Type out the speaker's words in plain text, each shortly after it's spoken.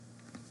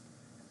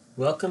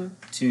Welcome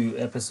to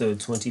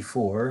episode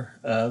 24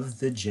 of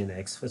the Gen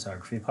X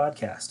Photography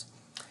Podcast.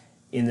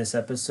 In this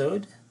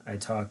episode, I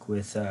talk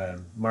with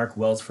Mark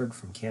Welsford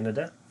from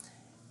Canada.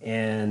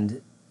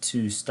 And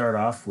to start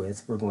off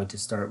with, we're going to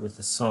start with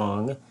a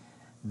song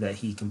that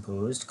he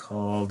composed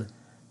called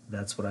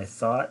That's What I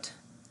Thought.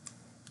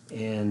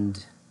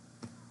 And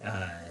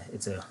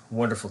it's a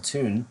wonderful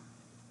tune.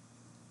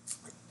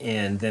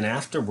 And then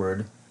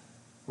afterward,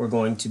 we're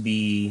going to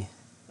be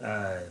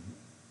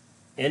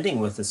ending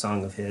with a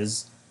song of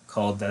his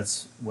called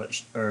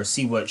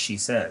See What She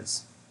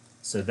Says.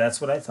 So That's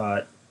What I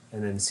Thought,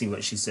 and then See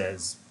What She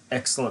Says.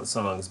 Excellent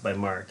songs by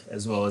Mark,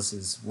 as well as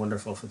his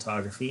wonderful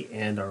photography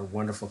and our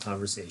wonderful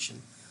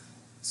conversation.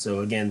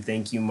 So again,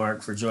 thank you,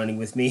 Mark, for joining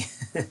with me.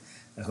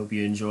 I hope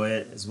you enjoy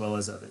it as well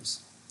as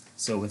others.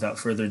 So without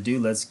further ado,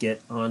 let's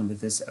get on with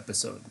this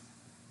episode.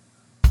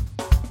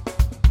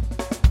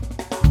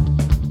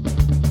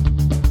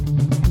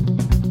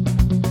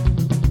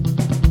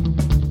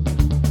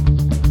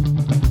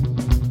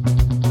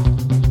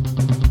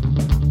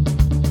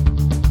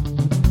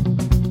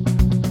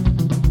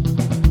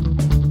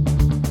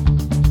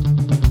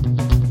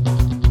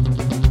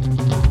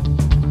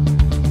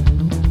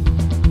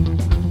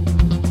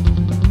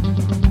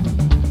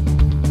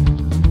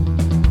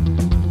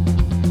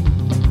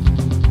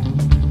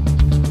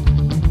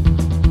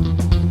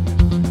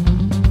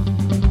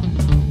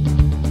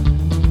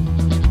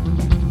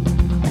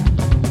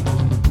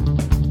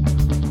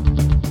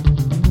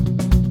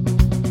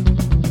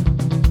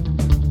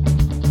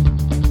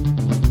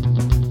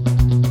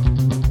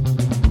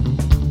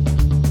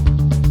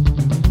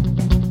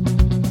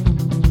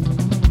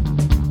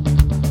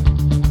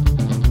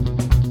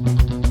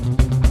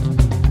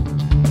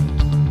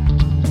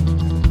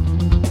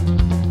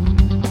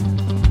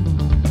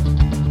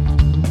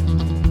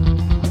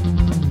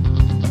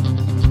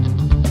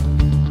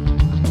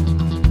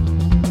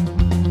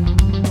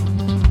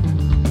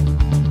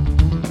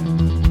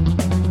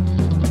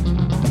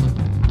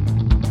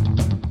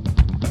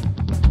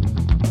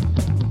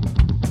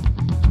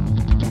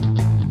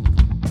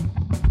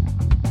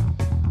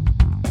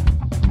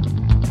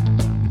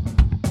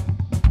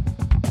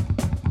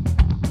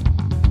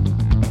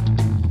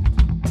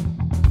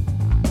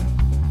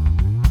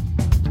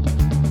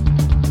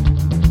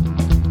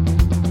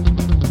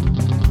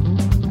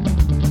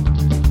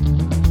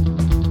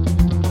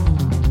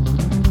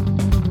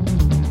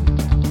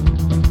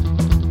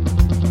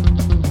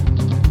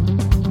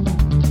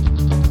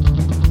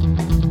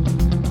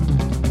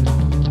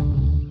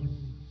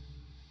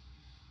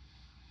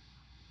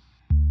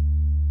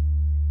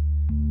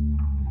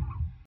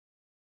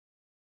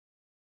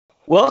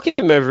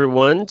 Welcome,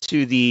 everyone,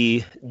 to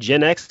the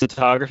Gen X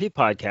Photography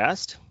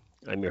Podcast.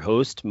 I'm your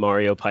host,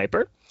 Mario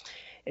Piper.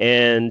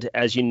 And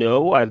as you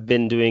know, I've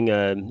been doing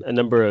a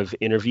number of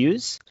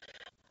interviews.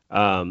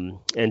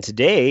 And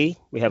today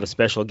we have a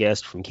special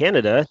guest from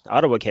Canada,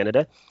 Ottawa,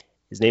 Canada.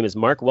 His name is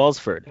Mark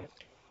Welsford.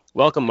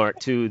 Welcome, Mark,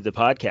 to the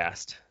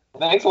podcast.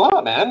 Thanks a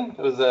lot, man.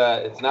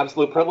 It's an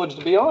absolute privilege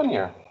to be on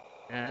here.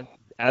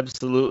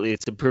 Absolutely.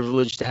 It's a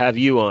privilege to have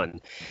you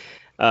on.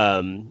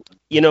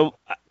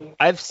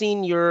 I've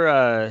seen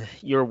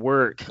your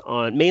work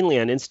mainly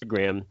on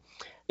Instagram,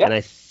 Yep. And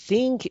I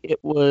think it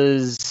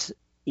was,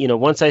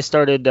 once I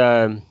started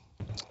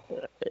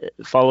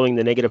following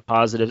the negative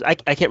positives, I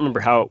can't remember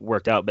how it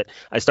worked out, but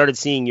I started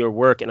seeing your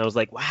work, and I was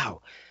like,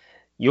 wow,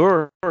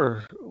 your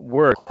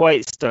work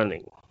quite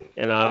stunning.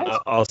 And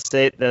I'll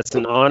say that's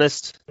an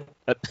honest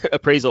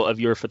appraisal of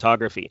your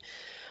photography.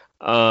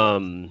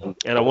 And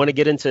I want to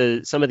get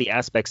into some of the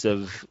aspects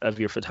of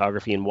your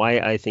photography and why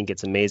I think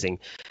it's amazing.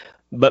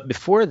 But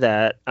before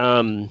that,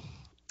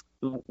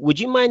 would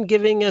you mind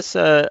giving us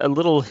a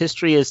little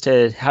history as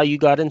to how you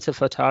got into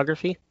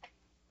photography?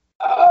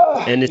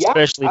 And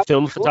especially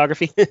film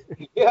photography?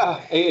 Yeah,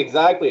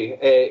 exactly.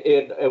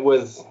 It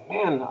was,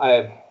 man,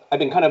 I've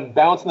been kind of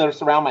bouncing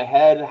this around my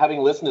head, having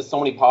listened to so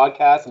many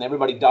podcasts, and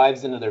everybody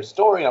dives into their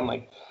story. I'm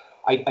like,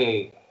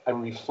 I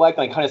reflect,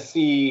 and I kind of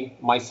see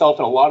myself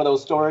in a lot of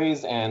those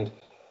stories, and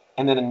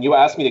then you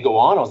asked me to go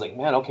on. I was like,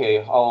 man,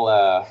 okay,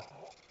 I'll.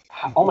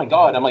 Oh my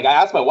God! I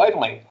asked my wife,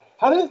 I'm like,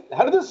 how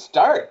did this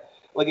start?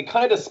 Like, it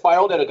kind of just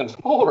spiraled out of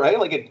control, right?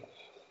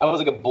 I was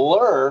like a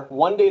blur.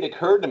 One day it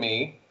occurred to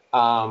me.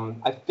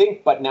 I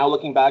think, but now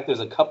looking back,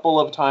 there's a couple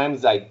of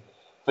times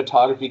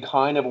photography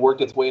kind of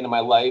worked its way into my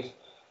life.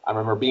 I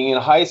remember being in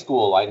high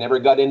school. I never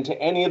got into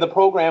any of the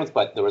programs,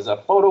 but there was a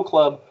photo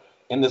club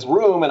in this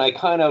room, and I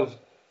kind of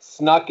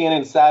snuck in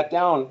and sat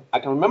down. I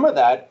can remember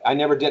that. I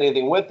never did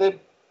anything with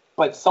it,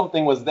 but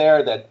something was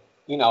there that,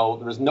 there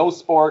was no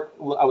sport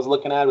I was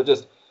looking at. It was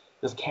just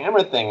this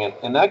camera thing,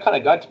 and that kind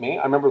of got to me.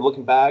 I remember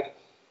looking back.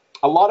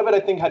 A lot of it, I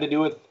think, had to do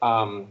with,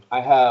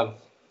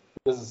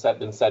 this has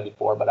been said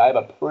before, but I have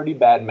a pretty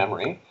bad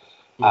memory.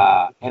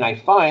 And I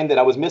find that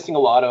I was missing a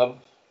lot of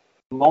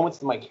moments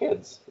with my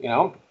kids,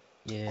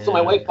 Yeah. So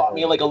my wife bought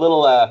me like a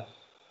little, I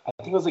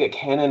think it was like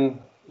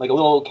a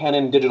little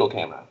Canon digital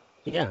camera.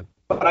 Yeah.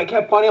 But I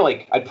kept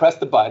finding, I'd press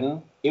the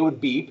button, it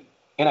would beep,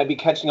 and I'd be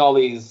catching all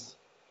these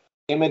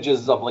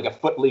images of like a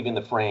foot leaving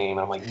the frame.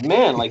 And I'm like,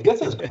 man, like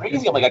this is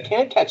crazy. I'm like, I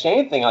can't catch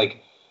anything.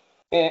 Like,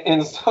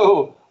 and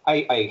so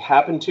I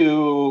happened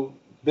to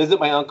visit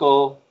my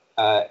uncle.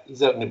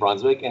 He's out in New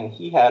Brunswick, and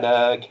he had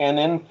a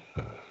Canon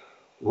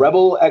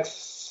Rebel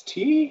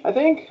XT, I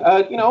think.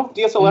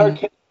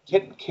 DSLR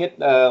kit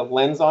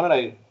lens on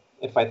it.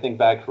 If I think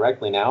back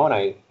correctly now, and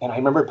I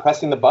remember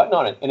pressing the button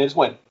on it, and it just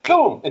went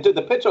boom. It took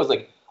the picture. I was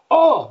like,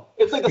 oh,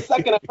 it's like the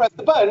second I press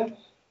the button,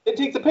 it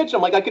takes a picture.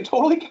 I'm like, I could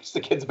totally catch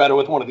the kids better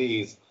with one of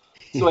these.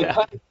 So I kind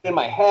of put it in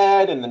my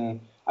head, and then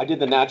I did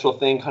the natural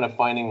thing, kind of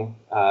finding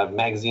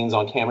magazines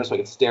on camera so I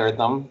could stare at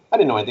them. I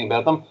didn't know anything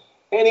about them.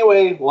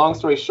 Anyway, long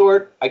story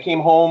short, I came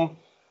home.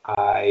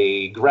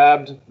 I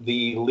grabbed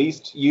the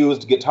least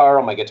used guitar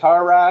on my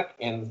guitar rack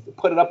and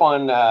put it up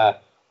on,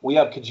 we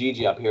have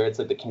Kijiji up here. It's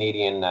like the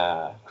Canadian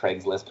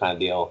Craigslist kind of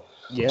deal.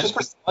 Yeah. Just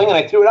for selling, and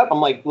I threw it up.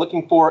 I'm like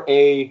looking for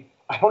I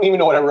don't even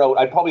know what I wrote.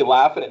 I'd probably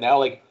laugh at it now,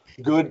 like,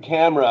 good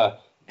camera.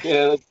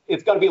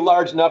 It's got to be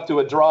large enough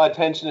to draw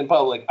attention in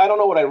public. I don't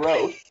know what I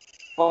wrote.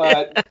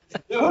 But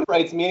dude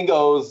writes me and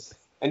goes,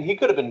 and he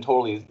could have been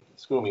totally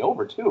screwing me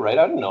over too, right?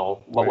 I don't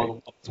know what it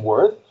was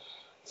worth.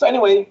 So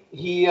anyway,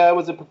 he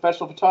was a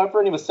professional photographer,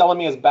 and he was selling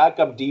me his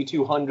backup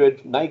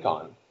D200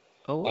 Nikon.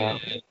 Oh, wow. And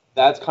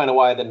that's kind of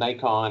why the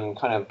Nikon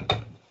kind of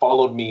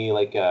followed me.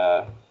 Like,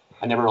 I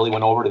never really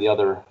went over to the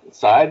other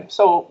side.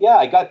 So yeah,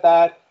 I got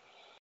that.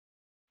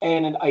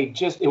 And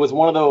it was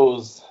one of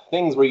those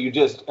things where you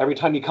just, every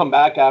time you come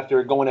back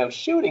after going out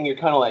shooting, you're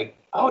kind of like,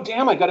 oh,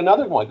 damn, I got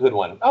another one, good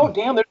one. Oh,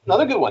 damn, there's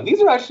another good one.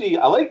 These are actually,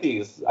 I like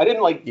these. I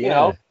didn't like,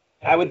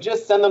 I would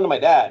just send them to my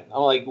dad.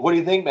 I'm like, what do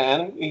you think,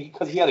 man?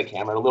 Because he had a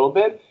camera a little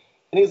bit.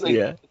 And he's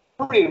like,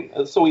 pretty.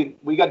 So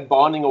we got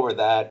bonding over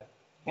that.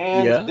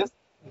 And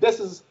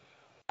this is,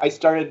 I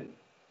started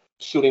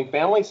shooting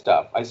family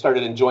stuff. I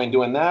started enjoying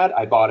doing that.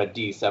 I bought a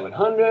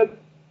D700.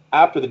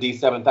 After the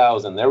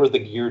D7000, there was the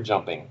gear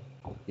jumping.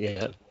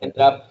 Yeah.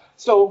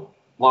 So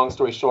long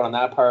story short on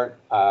that part,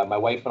 my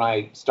wife and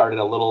I started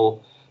a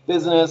little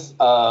business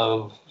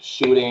of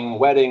shooting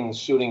weddings,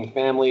 shooting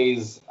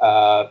families,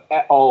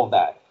 all of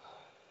that.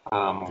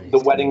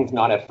 The weddings,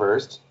 not at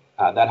first.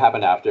 That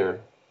happened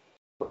after.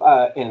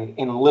 And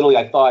literally,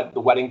 I thought the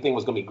wedding thing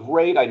was going to be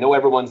great. I know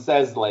everyone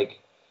says, like,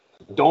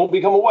 don't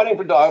become a wedding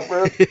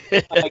photographer.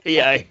 Like,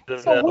 I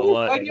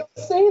why do you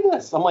say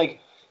this? I'm like,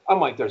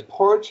 there's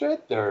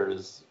portrait,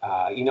 there's,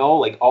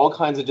 like all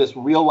kinds of just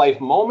real life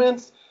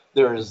moments.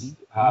 There's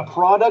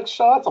product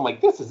shots. I'm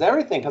like, this is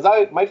everything. Because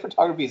my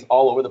photography is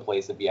all over the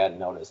place, if you hadn't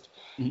noticed.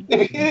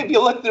 If you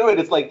look through it,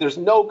 it's like there's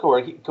no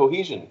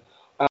cohesion.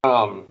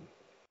 But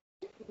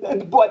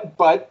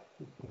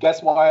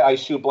guess why I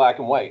shoot black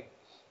and white?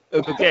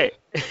 Okay.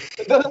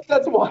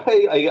 That's why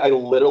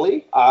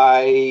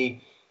I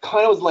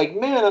kind of was like,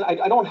 man,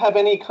 I don't have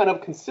any kind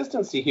of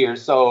consistency here.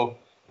 So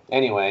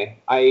anyway,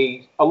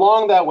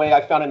 along that way,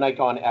 I found a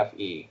Nikon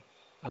FE.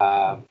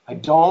 I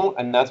don't,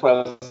 and that's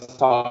what I was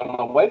talking to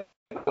my wife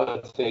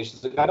about today.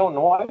 She's like, I don't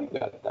know why you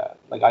got that.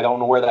 Like, I don't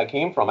know where that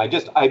came from. I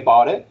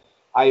bought it.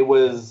 I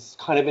was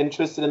kind of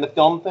interested in the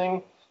film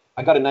thing.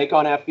 I got a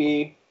Nikon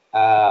FE,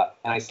 and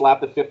I slapped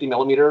the 50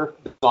 millimeter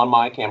on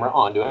my camera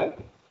onto it.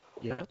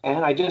 Yeah.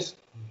 And I just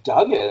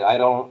dug it.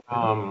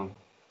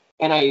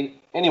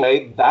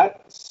 Anyway,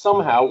 that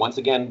somehow, once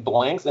again,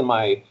 blanks in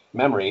my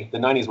memory. The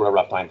 90s were a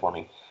rough time for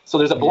me. So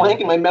there's a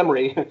blank in my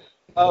memory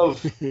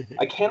of,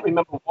 I can't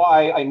remember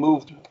why I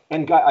moved,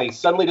 and I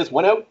suddenly just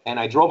went out and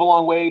I drove a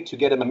long way to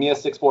get a Mamiya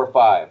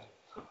 645.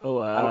 Oh,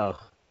 wow. I don't know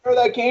where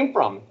that came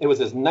from. It was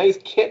this nice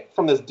kit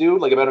from this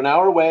dude, like about an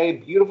hour away,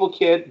 beautiful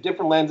kit,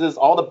 different lenses,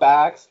 all the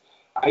backs.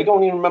 I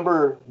don't even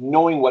remember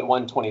knowing what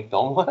 120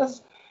 film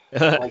was.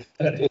 Like,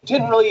 it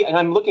didn't really, and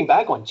I'm looking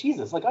back on,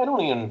 Jesus, like I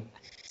don't even,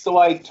 so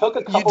I took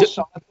a couple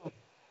shots.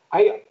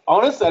 I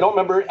honestly, I don't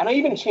remember, and I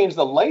even changed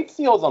the light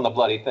seals on the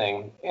bloody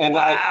thing. And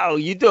wow,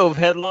 you dove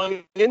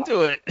headlong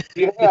into it.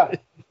 Yeah,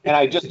 and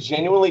I just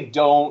genuinely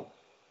don't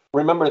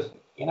remember,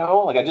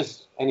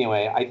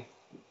 anyway,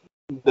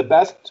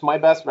 to my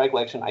best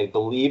recollection, I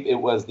believe it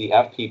was the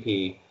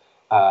FPP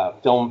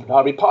Film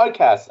Photography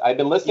Podcast. I've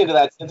been listening to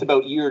that since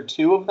about year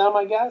 2 of them,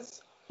 I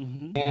guess.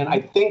 Mm-hmm. And I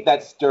think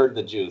that stirred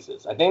the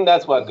juices. I think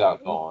that's what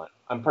got going.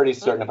 I'm pretty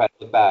certain if I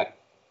look back.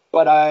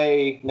 But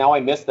I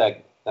miss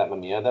that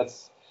Mamiya.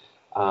 That's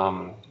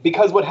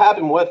because what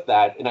happened with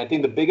that, and I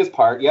think the biggest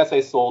part, yes, I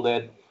sold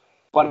it,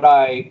 but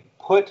I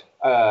put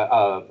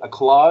a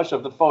collage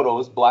of the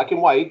photos, black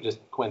and white, just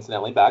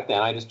coincidentally back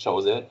then, I just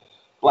chose it.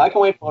 Black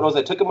and white photos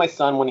I took of my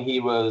son when he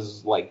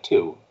was like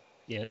 2.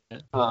 Yeah.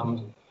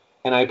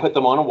 And I put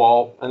them on a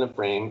wall in a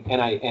frame,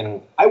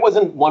 and I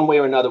wasn't one way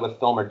or another with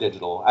film or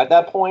digital. At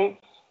that point,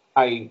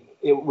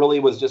 it really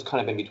was just kind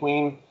of in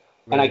between.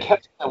 Right. And I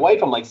kept my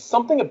wife, I'm like,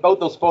 something about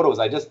those photos,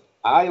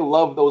 I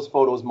love those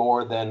photos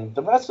more than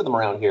the rest of them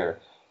around here.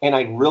 And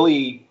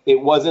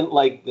it wasn't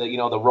like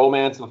the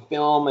romance of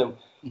film.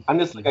 I'm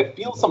just like, I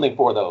feel something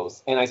for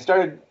those. And I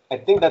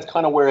think that's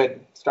kind of where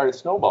it started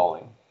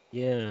snowballing.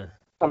 Yeah.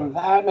 From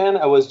that, man,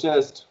 I was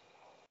just,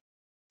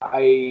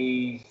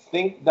 I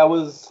think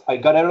I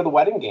got out of the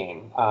wedding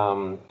game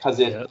because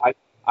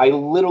I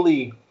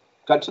literally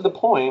got to the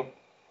point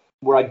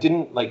where I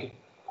didn't like.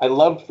 I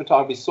loved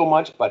photography so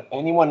much, but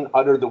anyone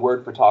uttered the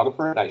word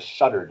photographer, and I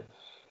shuddered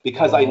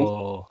because I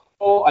knew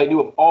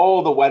of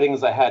all the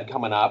weddings I had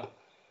coming up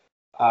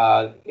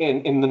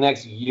in the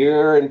next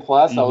year and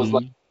plus. I was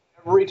like,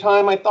 every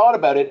time I thought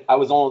about it,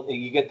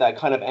 you get that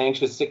kind of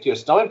anxious, sick to your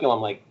stomach feeling.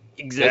 I'm like,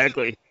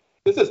 exactly.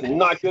 This is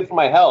not good for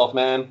my health,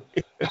 man.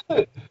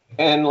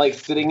 And like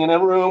sitting in a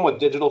room with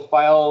digital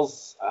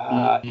files,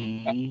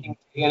 editing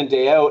day in and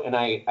day out. And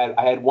I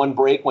had one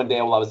break one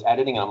day while I was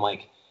editing, and I'm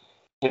like,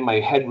 in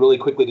my head really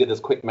quickly did this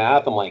quick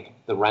math. I'm like,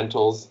 the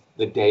rentals,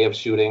 the day of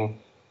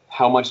shooting,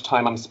 how much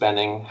time I'm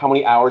spending, how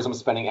many hours I'm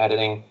spending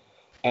editing.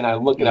 And I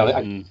looked at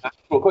it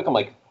real quick. I'm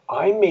like,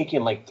 I'm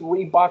making like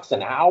 $3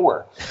 an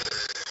hour.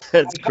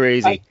 That's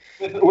crazy.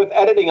 With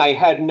editing, I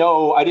didn't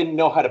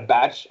know how to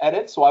batch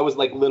edit. So I was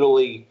like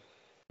literally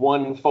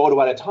one photo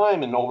at a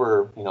time and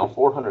over,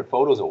 400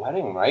 photos a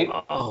wedding, right?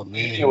 Oh,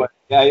 man. Anyway,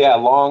 yeah,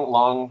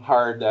 long,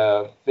 hard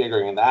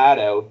figuring that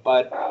out.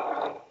 But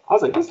I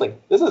was like,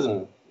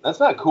 that's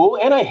not cool.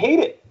 And I hate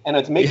it. And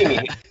it's making me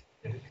hate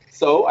it.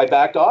 So I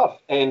backed off.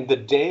 And the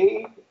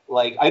day,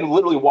 like, I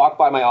literally walk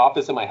by my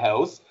office in my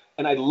house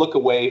and I look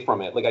away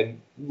from it. Like, I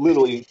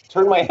literally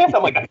turn my head.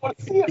 I'm like, I want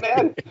to see it,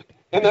 man.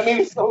 And that made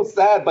me so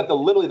sad. But the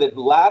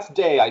last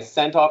day I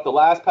sent off the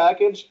last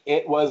package,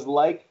 it was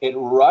like it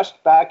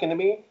rushed back into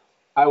me.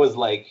 I was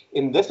like,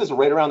 and this is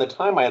right around the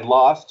time I had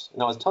lost,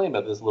 and I was telling you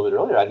about this a little bit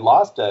earlier, I'd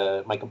lost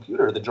my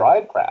computer, the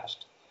drive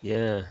crashed.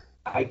 Yeah.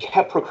 I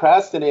kept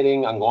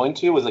procrastinating on going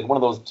to. It was like one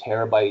of those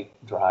terabyte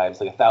drives,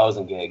 like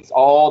 1,000 gigs,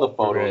 all the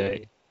photos,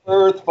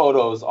 Earth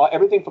photos,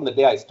 everything from the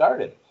day I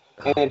started.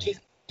 And it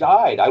just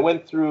died. I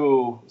went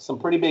through some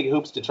pretty big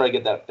hoops to try to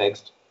get that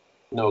fixed.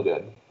 No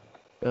good.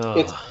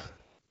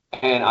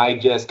 And I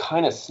just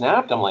kind of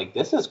snapped. I'm like,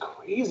 this is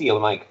crazy.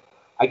 I'm like,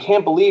 I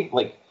can't believe,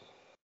 like,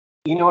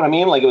 you know what I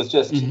mean? Like, it was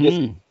just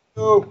it's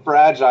too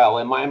fragile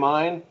in my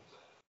mind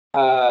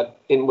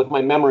and with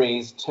my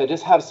memories to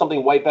just have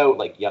something wipe out,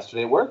 like,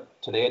 yesterday it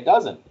worked, today it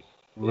doesn't.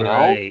 You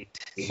know?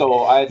 So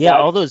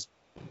all those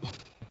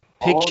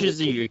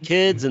pictures of your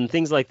kids and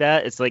things like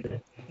that, it's like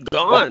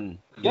gone.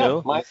 Yeah, you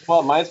know? might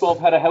as well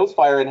have had a house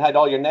fire and had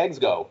all your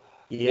negs go.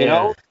 Yeah. You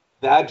know?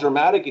 That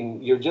dramatic,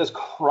 and you're just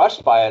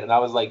crushed by it. And I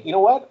was like, you know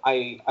what?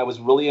 I was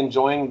really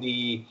enjoying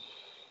the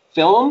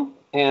film,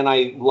 and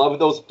I love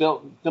those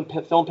film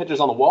pictures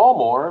on the wall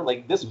more.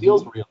 Like, this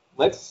feels real.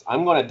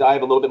 I'm going to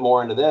dive a little bit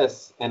more into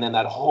this, and then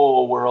that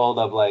whole world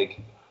of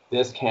like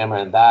this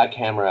camera and that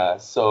camera.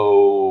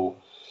 So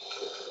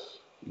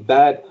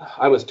that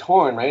I was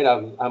torn, right?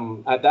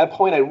 I'm at that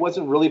point I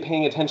wasn't really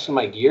paying attention to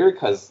my gear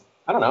because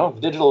I don't know,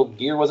 digital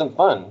gear wasn't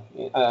fun.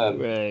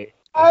 Right.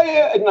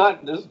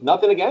 There's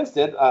nothing against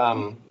it.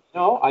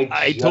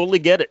 I totally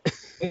get it.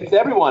 It's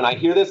everyone. I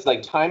hear this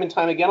like time and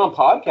time again on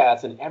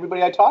podcasts, and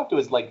everybody I talk to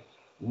is like,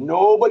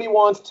 nobody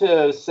wants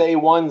to say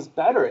one's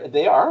better.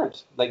 They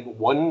aren't. Like,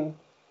 one,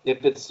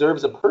 if it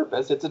serves a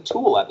purpose, it's a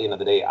tool at the end of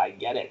the day. I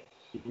get it.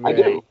 Right.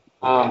 I do.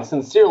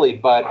 Sincerely,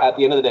 but at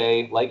the end of the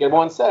day, like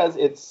everyone says,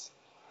 it's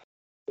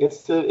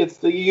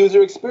the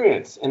user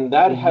experience, and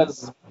that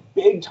has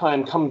big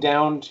time come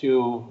down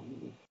to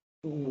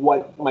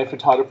what my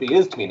photography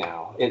is to me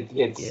now.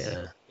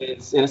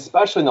 It's and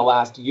especially in the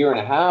last year and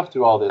a half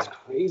through all this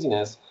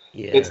craziness,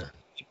 it's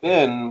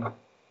been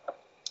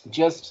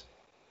just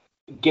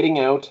getting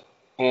out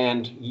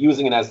and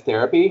using it as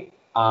therapy.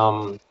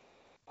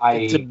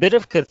 It's a bit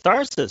of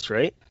catharsis,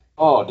 right?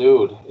 Oh,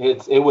 dude,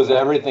 it was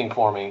everything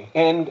for me.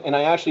 And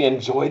I actually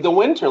enjoyed the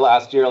winter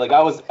last year. Like,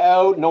 I was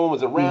out, no one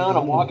was around.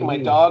 I'm walking my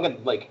dog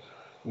at like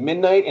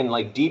midnight in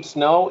like deep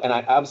snow, and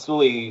I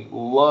absolutely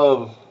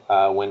love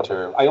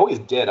winter. I always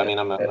did. I mean,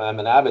 I'm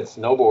an avid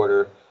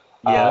snowboarder.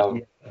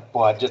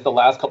 But just the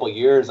last couple of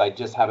years, I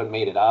just haven't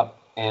made it up.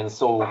 And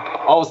so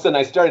all of a sudden,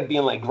 I started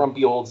being like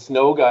grumpy old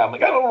snow guy. I'm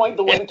like, I don't like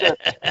the winter.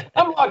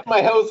 I'm locked in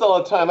my house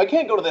all the time. I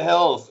can't go to the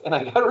hills. And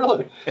I got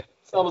really...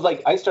 So I was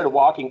like, I started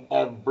walking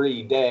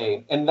every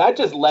day. And that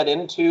just led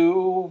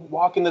into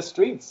walking the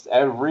streets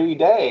every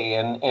day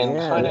and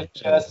kind of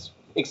just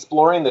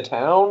exploring the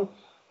town.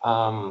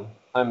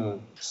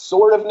 I'm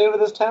sort of new to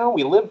this town.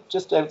 We live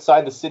just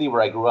outside the city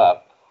where I grew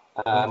up.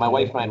 My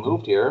wife and I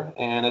moved here,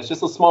 and it's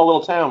just a small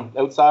little town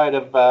outside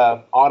of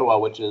Ottawa,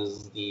 which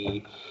is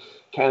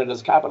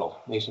Canada's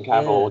nation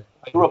capital.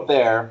 I grew up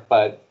there,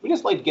 but we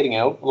just liked getting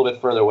out a little bit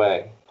further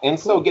away. And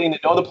so getting to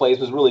know the place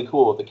was really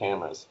cool with the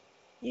cameras.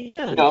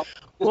 Yeah.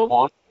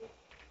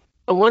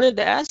 I wanted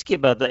to ask you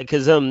about that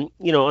because,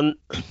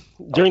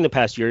 during the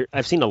past year,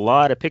 I've seen a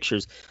lot of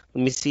pictures.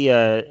 Let me see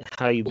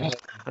how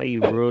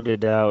you wrote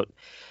it out.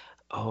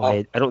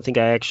 I don't think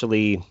I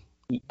actually...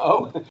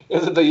 Oh,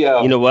 is it the...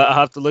 You know what? I'll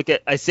have to look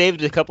at... I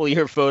saved a couple of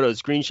your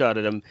photos,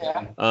 screenshotted them.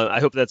 Yeah. I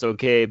hope that's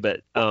okay,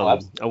 but I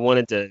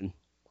wanted to...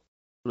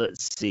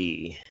 Let's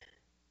see.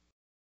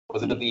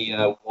 Was it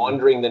the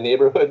wandering the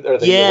neighborhood? Or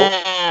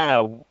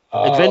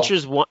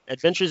Adventures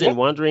in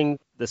wandering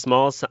the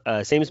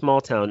same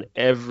small town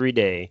every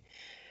day.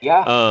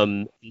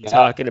 Yeah.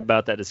 Talking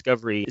about that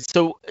discovery.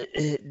 So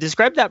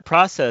describe that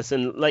process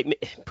and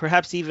like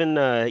perhaps even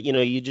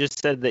you just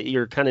said that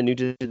you're kind of new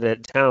to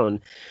that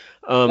town.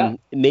 Yeah.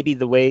 Maybe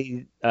the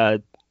way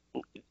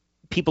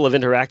people have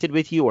interacted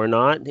with you or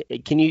not.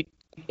 Can you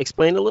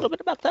explain a little bit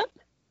about that?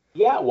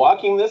 Yeah,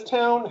 walking this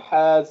town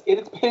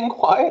it's been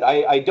quiet.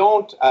 I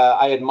don't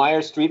I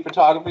admire street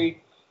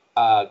photography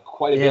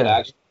quite a bit Yeah.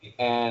 actually,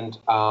 and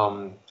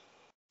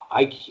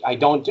I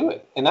don't do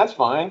it, and that's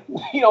fine.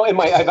 In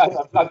my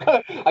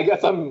I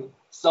guess I'm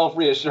self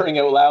reassuring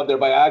out loud there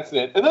by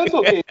accident, and that's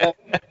okay.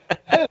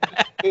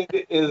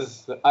 It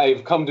is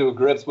I've come to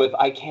grips with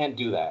I can't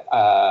do that.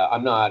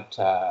 I'm not.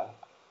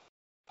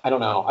 I don't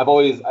know.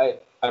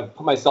 I've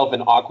put myself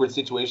in awkward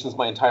situations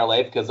my entire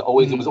life because it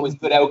was always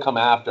good outcome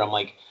after. I'm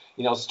like,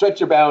 stretch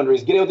your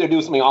boundaries, get out there,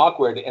 do something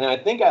awkward. And I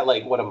think at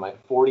like, what am I,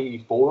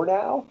 44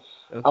 now?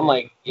 Okay. I'm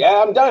like,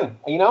 yeah, I'm done.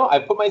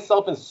 I've put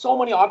myself in so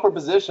many awkward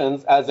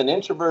positions as an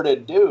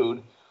introverted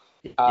dude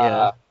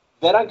Yeah.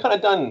 that I'm kind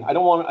of done. I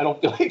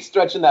don't feel like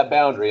stretching that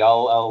boundary.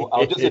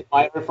 I'll just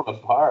admire it from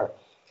afar.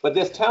 But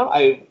this town,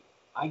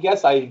 I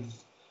guess I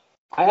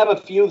have a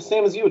few,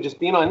 same as you, just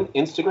being on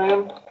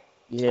Instagram.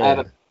 I have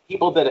Yeah.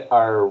 people that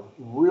are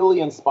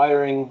really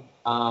inspiring,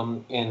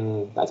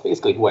 and that's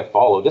basically who I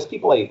follow. Just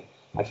people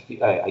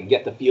I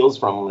get the feels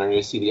from when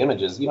I see the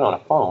images, even on a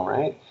phone,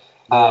 right?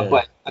 Yeah.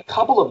 But a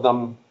couple of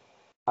them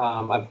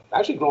I've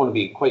actually grown to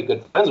be quite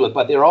good friends with,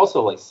 but they're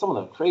also like some of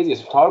the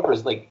craziest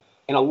photographers. Like,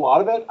 and a lot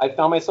of it, I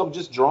found myself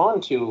just drawn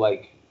to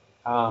like,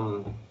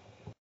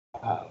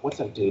 what's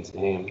that dude's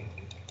name?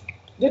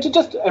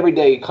 Just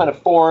everyday kind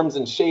of forms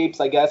and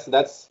shapes. I guess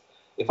that's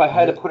if I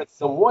had to put it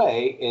some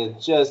way, it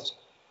just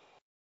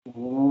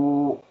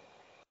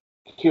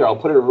here, I'll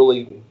put it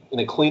really in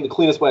the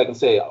cleanest way I can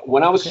say.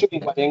 When I was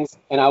shooting weddings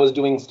and I was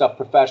doing stuff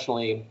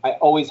professionally, I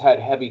always had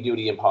heavy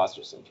duty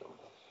imposter syndrome.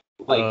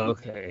 Like,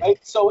 Okay. right?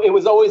 So it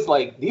was always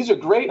like, these are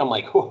great. I'm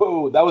like,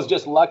 whoa, that was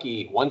just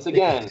lucky once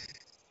again.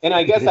 And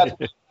I guess that's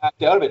what I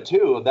backed out of it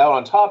too. That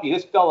on top, you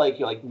just felt like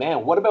you're like,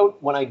 man, what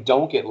about when I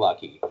don't get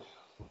lucky?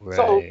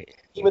 So Right.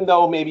 even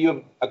though maybe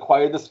you've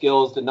acquired the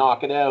skills to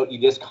knock it out, you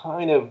just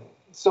kind of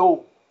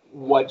so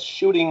what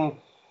shooting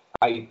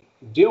I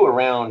do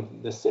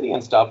around the city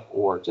and stuff,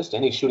 or just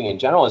any shooting in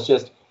general, is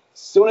just as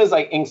soon as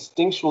I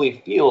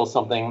instinctually feel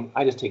something,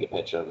 I just take a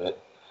picture of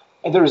it.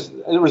 And there was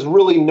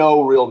really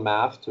no real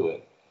math to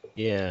it.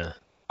 Yeah.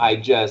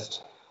 I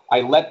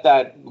let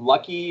that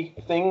lucky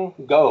thing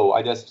go.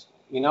 I just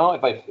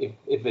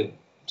if it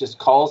just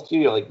calls to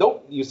you, you're like,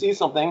 nope, you see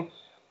something.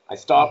 I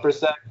stop for a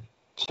sec,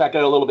 check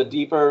it a little bit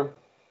deeper,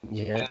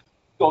 Yeah.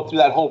 go through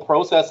that whole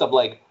process of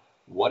like,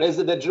 what is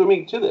it that drew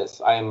me to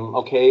this? I'm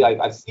okay.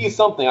 I see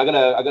something. I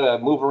gotta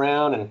move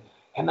around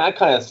and that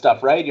kind of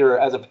stuff, right? You're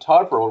as a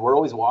photographer, we're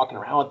always walking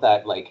around with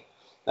that like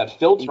that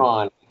filter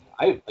on.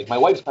 I like my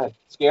wife's kind of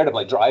scared of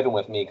like driving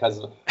with me because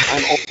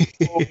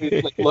I'm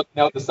always like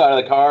looking out the side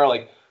of the car,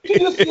 like,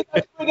 did you see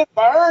that friggin'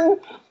 barn?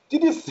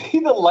 Did you see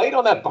the light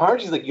on that barn?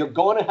 She's like, you're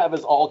going to have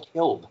us all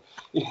killed.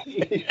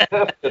 You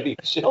have to be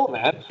chill,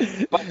 man.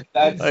 But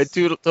I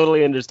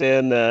totally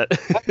understand that.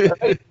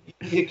 right.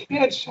 You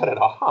can't shut it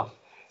off.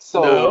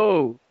 So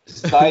No.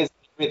 size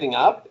everything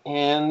up,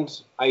 and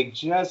I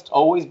just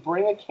always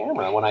bring a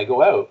camera when I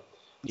go out.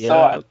 Yeah.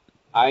 So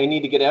I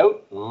need to get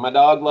out. My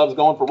dog loves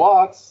going for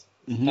walks,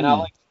 and I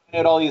like to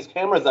out all these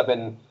cameras I've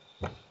been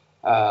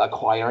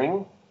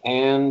acquiring,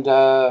 and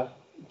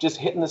just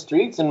hitting the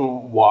streets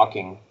and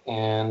walking.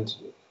 And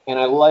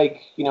I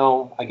like,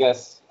 I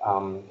guess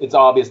it's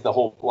obvious the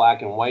whole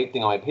black and white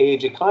thing on my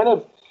page. It kind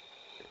of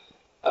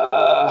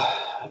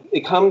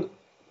it comes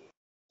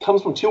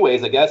from two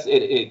ways, I guess.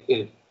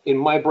 It in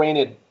my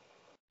brain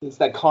it's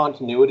that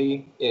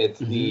continuity. It's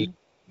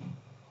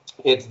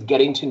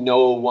getting to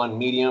know one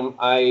medium.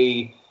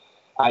 I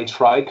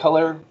tried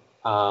color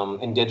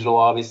and digital,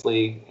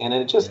 obviously, and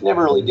it just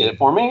never really did it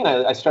for me. And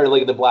I started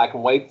looking at the black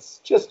and whites.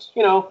 Just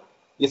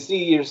you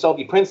see yourself,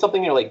 you print something,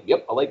 and you're like,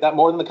 yep, I like that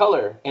more than the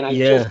color. And I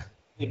just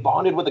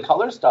bonded with the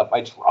color stuff.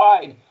 I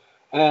tried,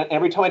 and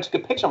every time I took a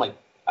picture, I'm like,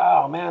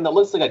 oh man, that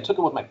looks like I took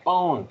it with my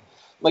phone.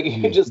 Like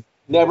it just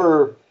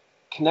never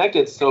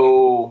connected.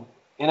 So,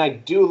 and I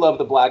do love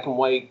the black and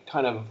white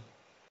kind of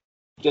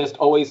just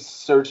always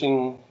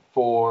searching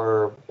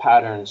for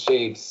patterns,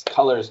 shapes,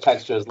 colors,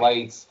 textures,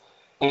 lights,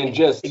 and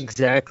just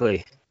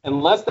Exactly.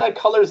 unless that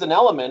color is an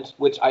element,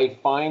 which I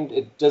find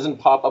it doesn't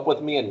pop up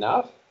with me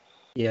enough.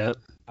 Yeah.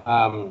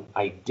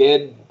 I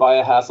did buy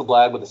a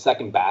Hasselblad with a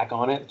second back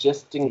on it,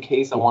 just in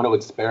case I want to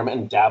experiment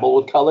and dabble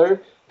with color,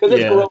 because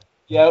it's gross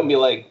out and be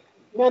like,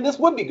 man, this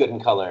would be good in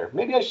color.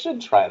 Maybe I should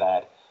try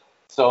that.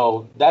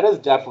 So that is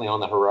definitely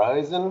on the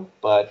horizon,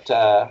 but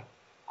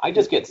I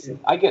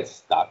get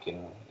stuck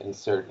in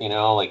certain,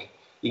 like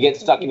you get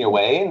stuck in your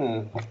way,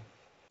 and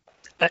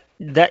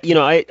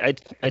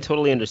I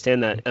totally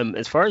understand that.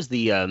 As far as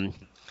the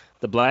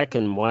black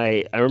and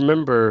white, I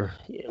remember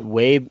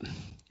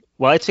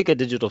I took a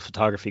digital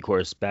photography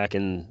course back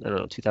in, I don't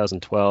know,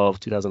 2012,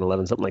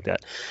 2011, something like that.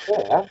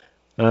 yeah.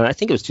 I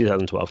think it was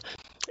 2012.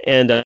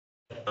 And I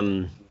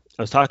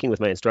I was talking with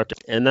my instructor,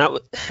 and that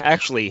was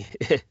actually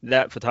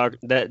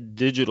that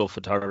digital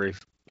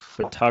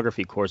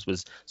photography course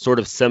was sort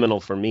of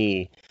seminal for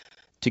me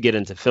to get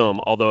into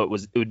film. Although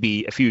it would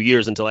be a few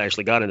years until I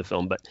actually got into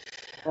film. But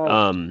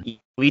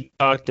we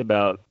talked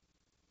about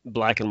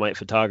black and white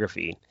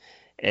photography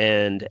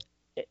and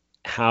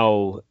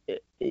how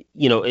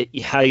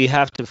how you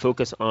have to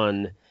focus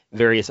on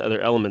various other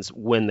elements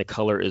when the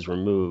color is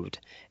removed.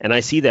 And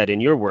I see that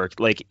in your work.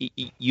 Like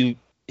you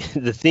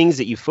the things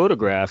that you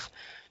photograph,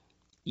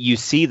 you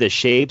see the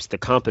shapes, the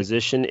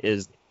composition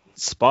is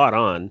spot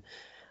on.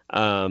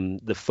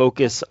 The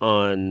focus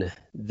on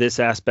this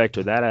aspect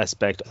or that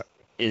aspect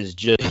is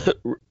just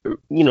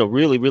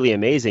really, really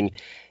amazing.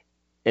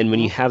 And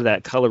when you have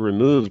that color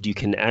removed, you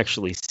can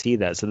actually see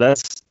that. So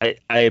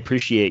I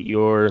appreciate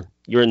your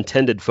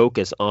intended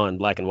focus on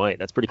black and white.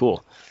 That's pretty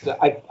cool.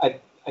 I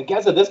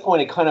guess at this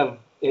point,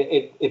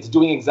 it's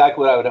doing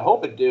exactly what I would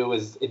hope it do.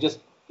 Is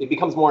it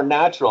becomes more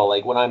natural.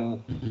 Like when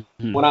I'm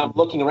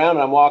looking around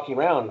and I'm walking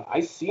around,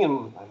 I see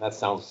him. That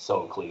sounds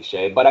so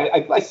cliche, but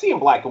I see him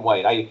black and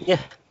white. You know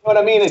what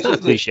I mean? It's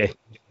just cliche.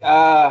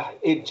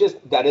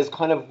 That is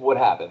kind of what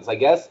happens, I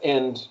guess.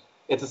 And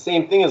it's the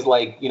same thing as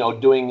like, I'm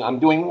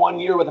doing 1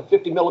 year with a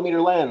 50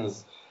 millimeter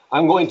lens.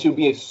 I'm going to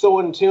be so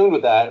in tune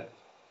with that.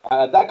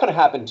 That could have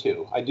happened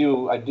too. I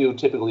do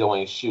typically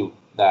only shoot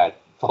that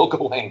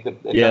focal length.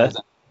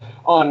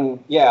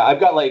 I've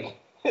got like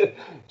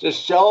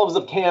just shelves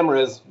of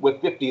cameras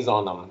with 50s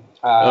on them.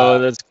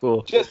 That's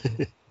cool.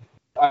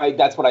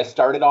 That's what I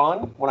started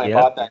on when I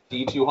bought that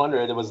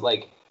D200. It was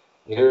like,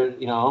 here,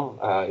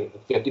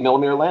 50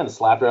 millimeter lens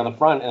slapped around the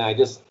front, and I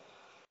just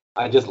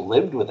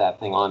lived with that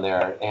thing on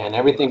there, and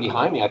everything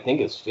behind me I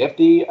think is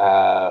 50.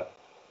 The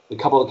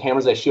couple of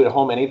cameras I shoot at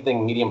home,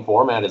 anything medium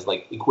format is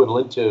like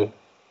equivalent to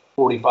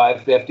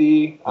 45,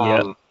 50.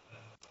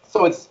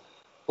 So it's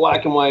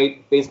black and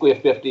white, basically a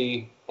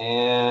 50,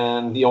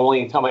 and the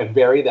only time I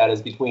vary that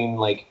is between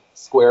like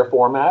square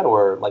format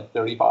or like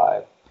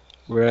 35.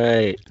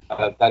 Right.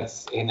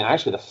 And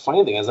actually the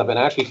funny thing is I've been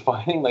actually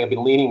finding like I've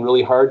been leaning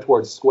really hard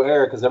towards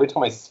square, because every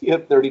time I see a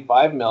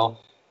 35 mil,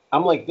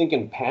 I'm like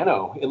thinking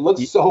pano. It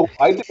looks so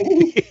wide to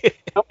me.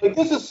 I'm like,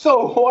 this is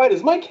so wide.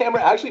 Is my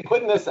camera actually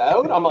putting this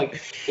out? I'm like,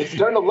 it's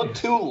starting to look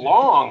too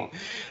long.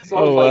 So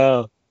I was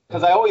like,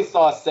 because I always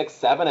saw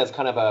 6.7 as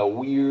kind of a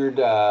weird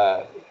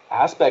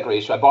aspect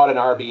ratio. I bought an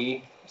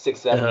RB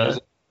 6.7 years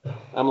ago.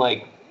 I'm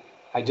like,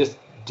 I just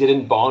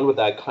didn't bond with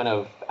that kind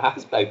of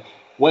aspect.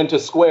 Went to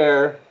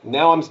square.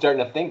 Now I'm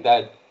starting to think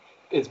that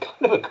it's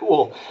kind of a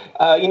cool,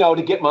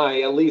 to get my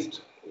at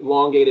least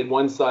elongated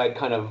one side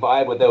kind of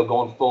vibe without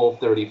going full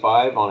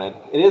 35 on it.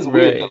 It is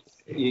weird. Right.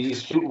 You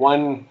shoot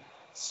one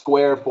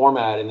square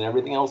format and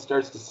everything else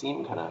starts to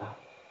seem kind of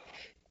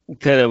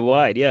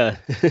wide. Yeah.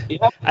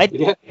 I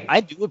do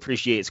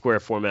appreciate square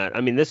format.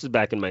 I mean, this is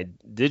back in my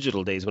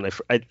digital days when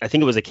I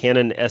think it was a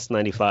Canon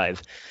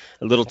S95,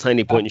 a little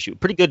tiny point and shoot,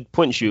 pretty good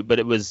point and shoot, but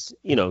it was,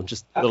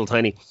 just a little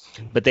tiny,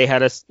 but they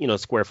had us,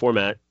 square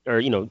format, or,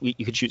 you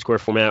could shoot square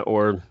format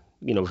or,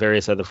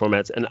 various other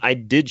formats. And I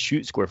did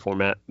shoot square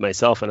format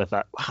myself. And I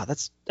thought, wow,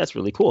 that's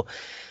really cool.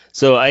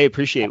 So I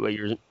appreciate what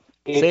you're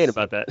saying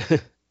about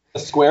that. The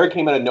square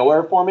came out of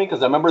nowhere for me,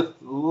 because I remember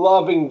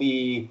loving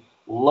the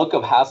look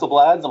of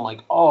Hasselblads. I'm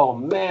like, oh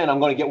man, I'm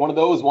going to get one of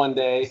those one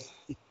day.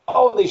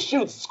 Oh, they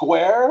shoot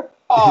square?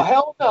 Oh,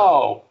 hell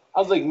no. I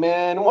was like,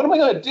 man, what am I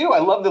going to do? I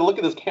love the look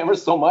of this camera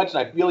so much, and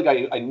I feel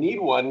like I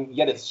need one,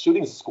 yet it's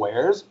shooting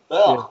squares.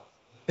 Ugh.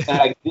 Yeah.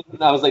 And I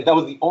didn't. I was like, that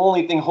was the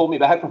only thing holding me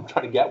back from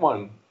trying to get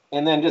one.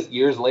 And then just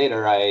years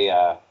later,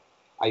 I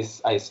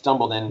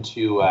stumbled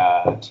into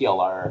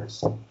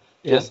TLRs.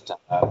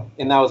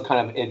 And that was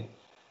kind of it.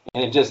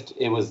 And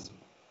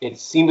it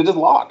seemed to just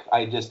lock.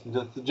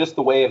 Just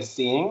the way of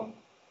seeing.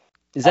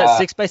 Is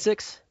that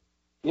 6x6?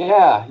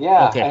 Yeah.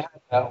 Okay.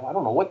 I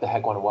don't know what the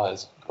heck one it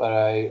was, but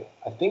I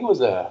think it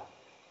was a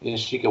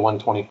Yashica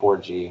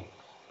 124G.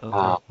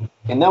 Okay.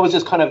 And that was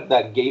just kind of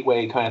that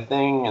gateway kind of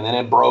thing, and then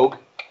it broke.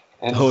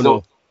 And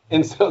so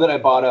that I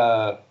bought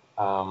a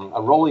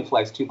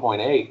Rolleiflex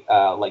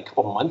 2.8 like a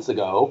couple months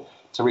ago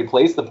to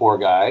replace the poor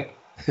guy.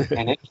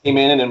 And it came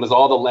in and it was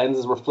all the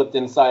lenses were flipped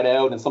inside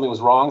out and something was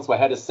wrong. So I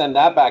had to send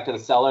that back to the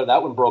seller.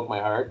 That one broke my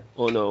heart.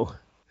 Oh no.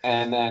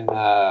 And then,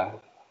 and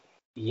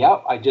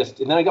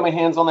then I got my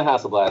hands on the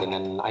Hasselblad, and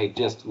then I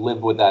just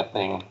lived with that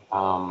thing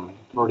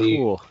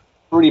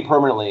pretty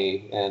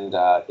permanently. And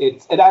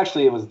it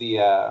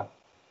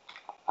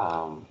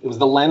was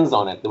the lens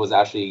on it that was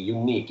actually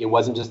unique.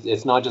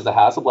 It's not just a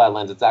Hasselblad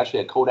lens. It's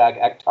actually a Kodak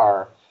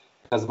Ektar,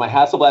 because my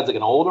Hasselblad's like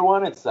an older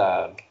one. It's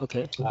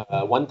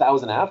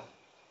 1000F.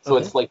 So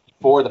it's like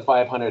before the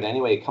 500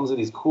 anyway. It comes with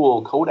these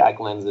cool Kodak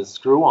lenses,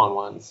 screw-on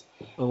ones.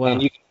 Oh, wow.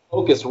 And you can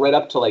focus right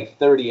up to like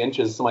 30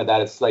 inches, something like that.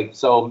 It's like,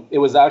 so it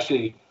was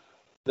actually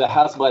the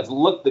Hasselblad's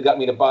look that got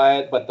me to buy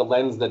it, but the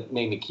lens that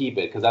made me keep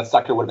it, because that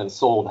sucker would have been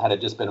sold had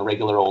it just been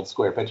regular old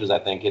square pictures, I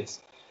think.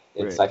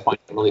 Right. I find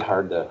it really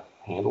hard to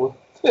handle.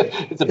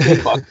 It's a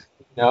big buck,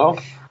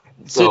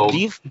 So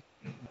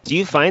Do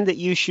you find that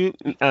you shoot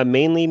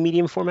mainly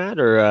medium format,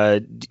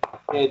 or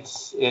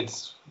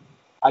It's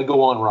I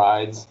go on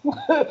rides.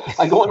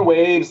 I go on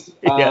waves.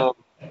 yeah?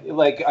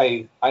 Like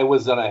I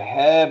was on a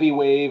heavy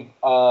wave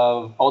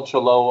of ultra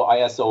low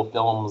ISO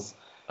films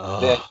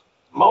that Oh,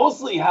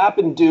 mostly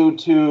happened due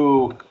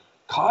to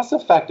cost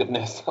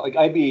effectiveness. Like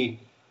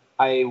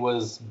I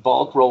was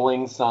bulk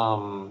rolling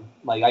some,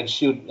 like I'd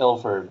shoot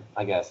Ilford,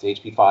 I guess,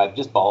 HP5,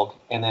 just bulk,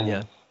 and then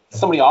yeah,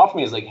 somebody offered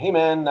me, is like, hey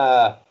man,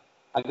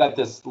 I got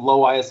this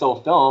low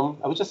ISO film.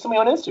 I was just somebody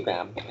on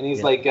Instagram, and he's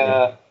yeah, like,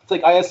 yeah. it's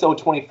like ISO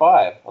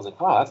 25. I was like,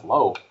 wow, that's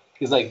low.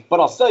 He's like, but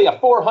I'll sell you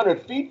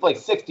 400 feet for like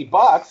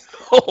 $60.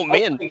 Oh I was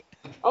man. like,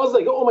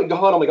 oh my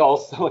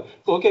god,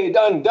 okay,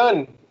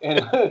 done.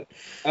 And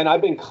and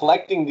I've been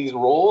collecting these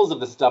rolls of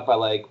the stuff I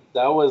like.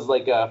 That was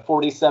like a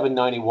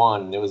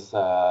 4791. It was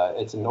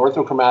it's an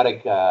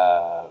orthochromatic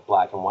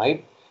black and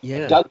white. I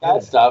Yeah. dug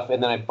that stuff,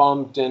 and then I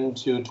bumped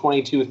into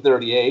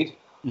 2238,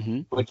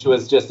 Hmm. which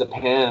was just a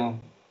pan,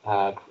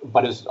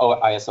 but it's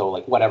ISO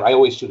like whatever. I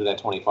always shoot it at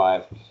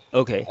 25.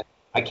 Okay.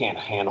 I can't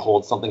hand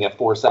hold something at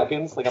 4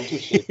 seconds. Like I'm too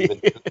shaky to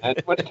do that.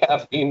 Too much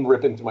caffeine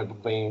ripping through my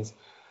veins.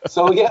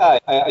 So yeah,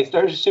 I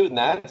started shooting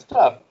that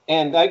stuff,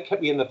 and that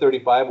kept me in the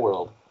 35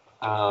 world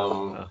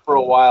for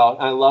a while.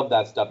 And I love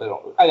that stuff.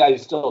 I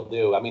still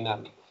do. I mean,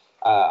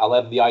 I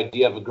love the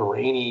idea of a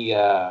grainy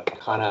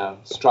kind of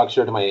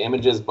structure to my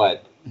images,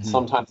 but Mhm.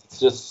 sometimes it's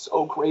just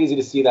so crazy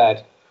to see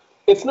that.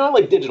 It's not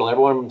like digital.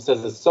 Everyone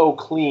says it's so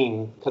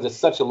clean because it's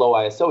such a low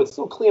ISO. It's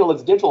so clean when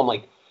it's digital. I'm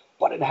like,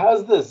 but it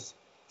has this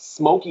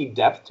smoky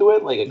depth to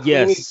it, like a creamy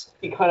Yes.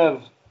 kind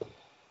of,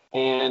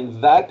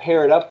 and that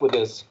paired up with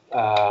this.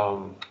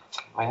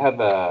 I have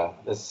a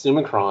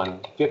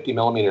Summicron 50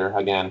 millimeter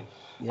again.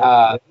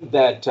 Yeah.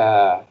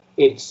 That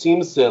it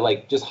seems to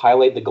like just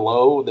highlight the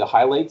glow. The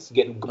highlights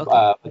get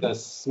Okay. like a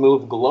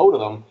smooth glow to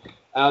them.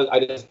 I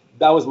just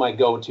that was my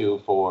go-to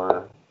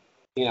for,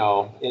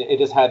 it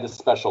just had this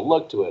special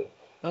look to it.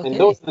 And Okay.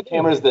 those are the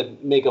cameras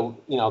that make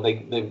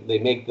they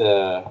make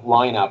the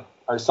lineup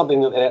or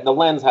something that the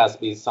lens has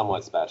to be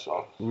somewhat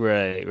special.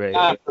 Right. Right.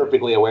 I'm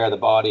perfectly aware the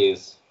body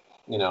is,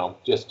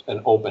 just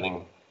an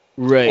opening,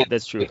 Right. and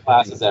That's true. it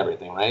classes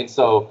everything, right?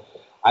 So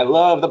I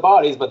love the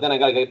bodies, but then I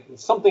gotta get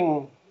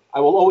something. I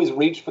will always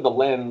reach for the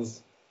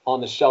lens on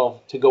the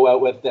shelf to go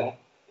out with that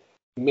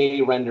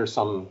may render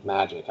some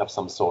magic of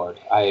some sort.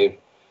 If I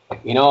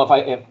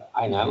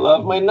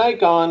love my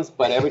Nikons,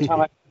 but every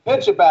time I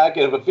pitch it back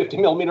and have a 50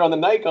 millimeter on the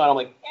Nikon, I'm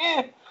like,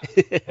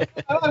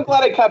 I'm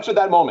glad I captured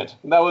that moment.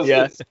 That was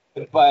Yeah.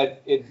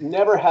 but it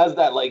never has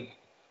that like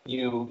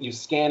you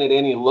scan it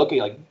in, you look at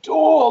it like,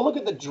 oh, look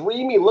at the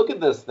dreamy look at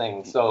this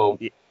thing. So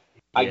Y-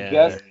 I Yeah.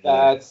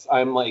 guess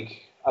I'm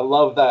like I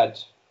love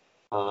that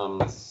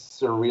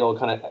surreal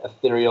kind of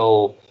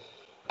ethereal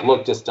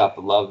look to stuff.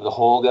 I love the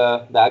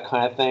Holga, that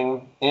kind of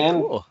thing.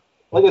 And Cool.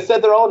 like I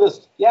said, they're all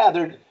just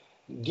they're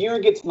gear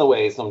gets in the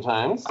way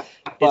sometimes,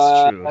 It's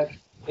but true.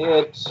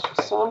 it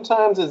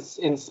sometimes it's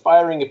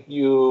inspiring if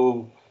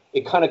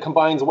it kind of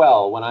combines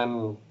well. When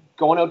I'm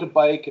going out to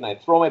bike and I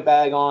throw my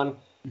bag on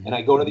and Mhm.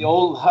 I go to the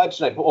old hutch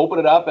and I open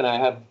it up and I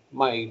have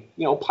my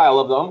pile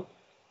of them,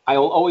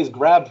 I'll always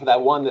grab for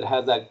that one that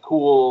has that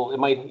cool. It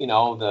might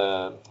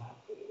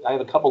I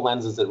have a couple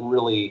lenses that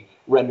really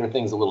render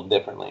things a little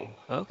differently,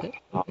 Okay.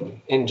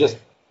 and just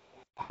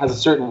has a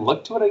certain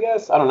look to it. I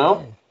guess I don't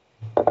know.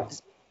 Yeah.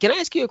 Can I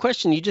ask you a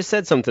question? You just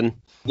said something.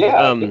 Yeah.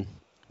 Um,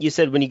 you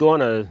said when you go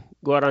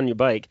out on your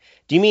bike.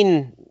 Do you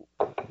mean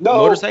No.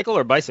 motorcycle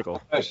or bicycle?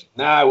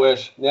 I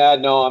wish. Yeah.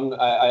 No.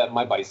 I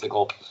my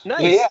bicycle. Yeah.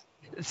 Nice.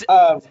 It's-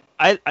 Um,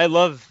 I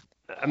love.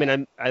 I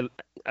mean,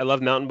 I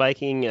love mountain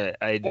biking.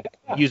 I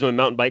use my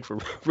mountain bike for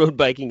road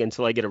biking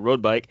until I get a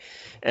road bike,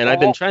 and I've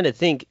yeah. been trying to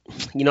think.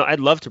 I'd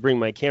love to bring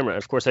my camera.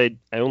 Of course, I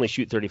only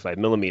shoot 35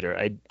 millimeter.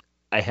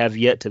 I have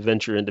yet to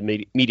venture into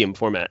medium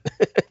format.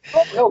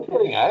 Oh, no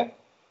kidding, eh?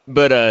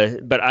 But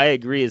I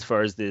agree as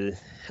far as the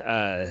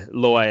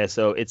low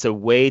ISO. It's a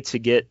way to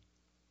get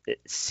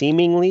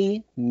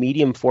seemingly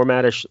medium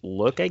formatish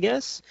look, I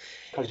guess.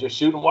 Because you're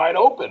shooting wide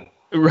open.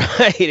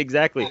 Right,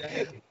 exactly.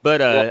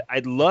 But Yeah.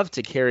 I'd love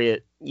to carry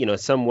it,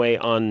 some way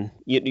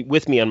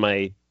with me on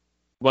my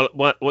while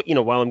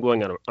I'm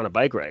going on a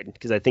bike ride,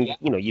 because I think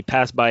Yeah. you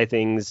pass by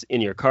things in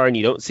your car and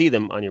you don't see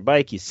them on your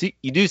bike.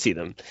 You do see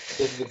them. This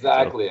is So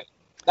exactly it.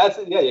 That's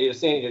it. Yeah. You're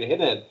saying you're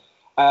hitting it.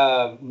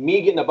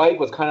 Me getting a bike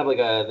was kind of like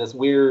this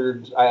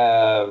weird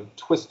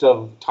twist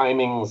of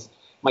timings.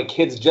 My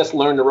kids just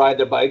learned to ride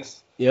their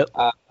bikes yep.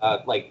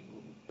 like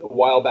a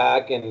while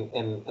back, and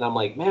I'm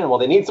like, man, well,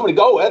 they need somebody to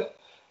go with,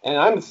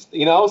 and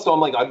so I'm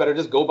like, I better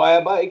just go buy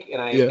a bike,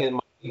 Yeah.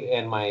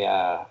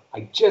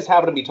 I just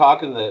happened to be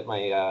talking to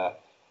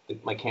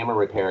my camera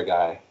repair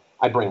guy.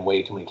 I bring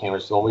way too many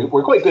cameras, so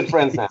we're quite good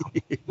friends now.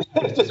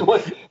 Just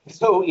one,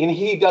 so and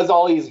he does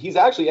he's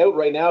actually out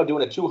right now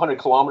doing a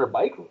 200-kilometer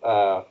bike.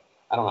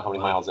 I don't know how many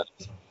Wow. miles that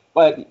is,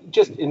 but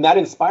and that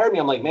inspired me.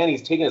 I'm like, man,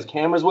 he's taking his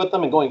cameras with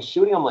him and going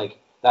shooting. I'm like,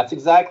 that's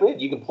exactly it.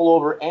 You can pull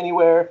over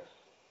anywhere,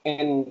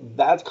 and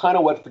that's kind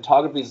of what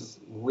photography's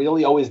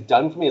really always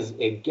done for me. Is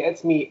it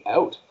gets me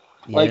out.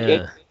 Like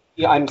Yeah.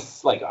 yeah,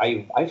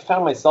 I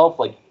found myself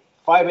like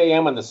 5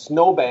 a.m. on the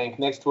snowbank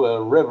next to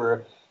a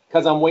river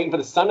because I'm waiting for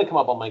the sun to come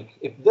up. I'm like,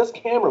 if this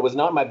camera was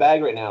not in my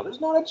bag right now,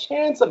 there's not a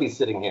chance I'd be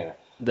sitting here.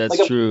 That's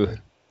Like, true.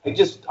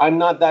 I'm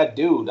not that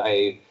dude.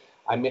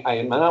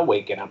 I'm not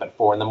waking up at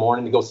 4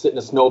 a.m. to go sit in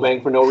a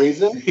snowbank for no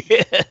reason.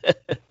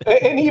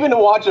 And even to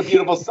watch a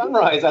beautiful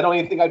sunrise, I don't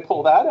even think I'd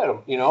pull that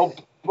out, you know.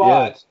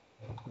 But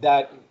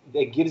that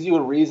it gives you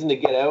a reason to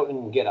get out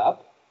and get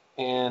up,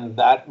 and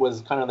that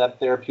was kind of that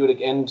therapeutic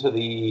end to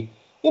the,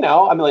 you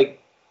know. I'm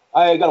like,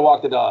 I gotta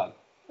walk the dog.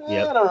 I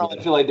don't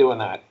really feel like doing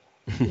that,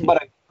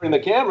 but I bring the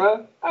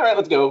camera. All right,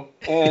 let's go.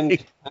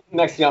 And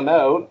next thing I'm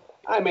out,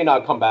 I may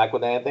not come back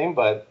with anything,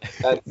 but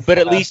that's, but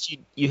at least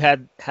you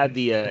had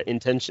the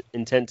intent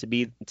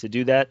to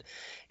do that,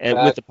 and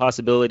with the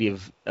possibility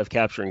of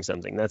capturing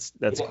something.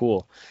 That's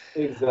cool.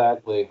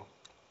 Exactly.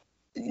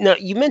 Now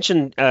you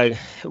mentioned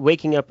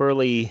waking up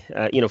early,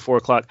 4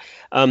 o'clock.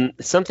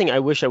 Something I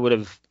wish I would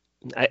have.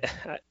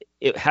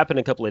 It happened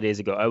a couple of days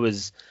ago. I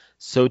was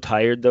so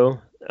tired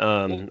though.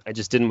 I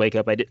just didn't wake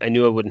up. I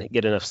knew I wouldn't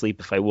get enough sleep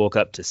if I woke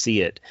up to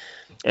see it,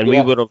 and we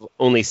would have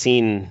only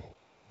seen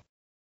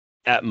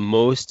at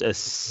most a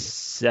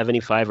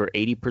 75 or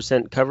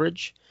 80%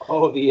 coverage.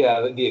 Oh,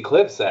 the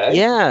eclipse, eh?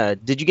 Yeah.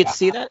 Did you get to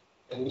see that?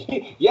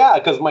 Yeah,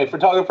 because my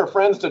photographer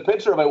friends took a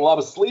picture of it while I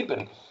was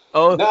sleeping.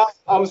 Oh. Now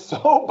I'm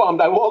so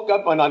bummed. I woke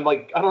up and I'm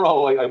like, I don't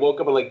know, like I woke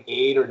up at like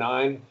 8 or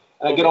 9,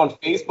 and I get on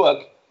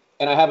Facebook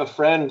and I have a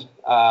friend.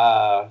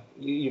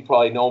 You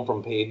probably know him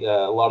from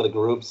a lot of the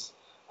groups,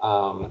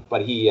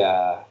 but he's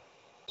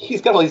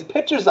got all these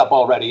pictures up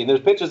already, and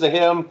there's pictures of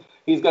him.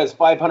 He's got his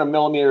 500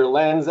 millimeter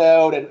lens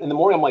out, and in the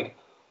morning I'm like,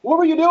 what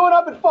were you doing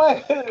up at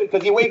 5?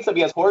 Because he wakes up,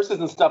 he has horses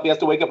and stuff. He has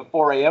to wake up at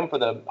 4 a.m. for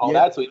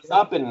that, so he's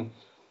up, and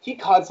he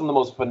caught some of the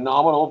most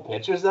phenomenal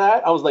pictures of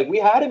that. I was like, we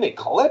had an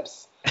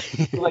eclipse.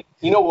 Like,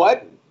 you know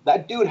what?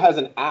 That dude has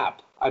an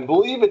app. I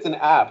believe it's an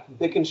app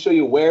that can show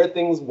you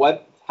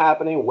what's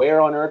happening,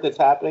 where on earth it's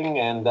happening,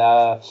 and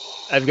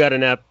I've got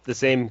an app the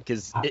same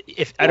because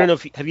if I don't know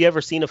if have you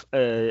ever seen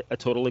a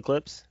total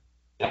eclipse?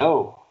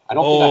 No, I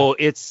don't.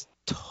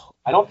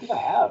 I don't think I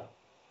have.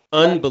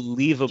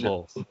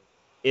 Unbelievable.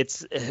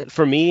 It's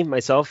for me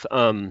myself.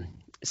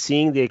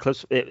 Seeing the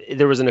eclipse.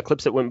 There was an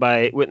eclipse that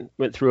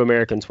went through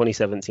America in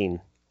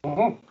 2017,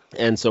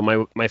 and so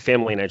my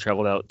family and I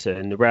traveled out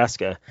to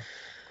Nebraska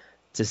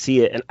to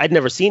see it, and I'd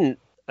never seen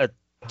a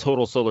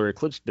total solar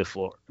eclipse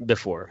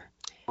before.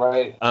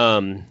 Right.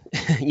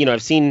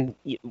 I've seen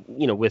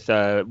with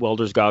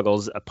welder's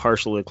goggles a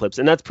partial eclipse,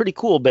 and that's pretty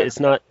cool, but it's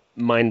not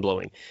mind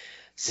blowing.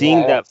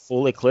 Seeing that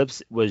full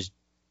eclipse was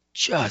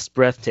just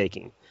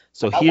breathtaking.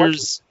 So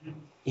here's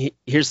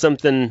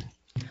something.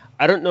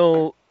 I don't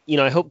know.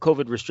 I hope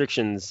COVID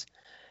restrictions,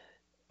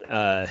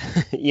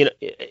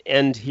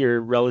 end here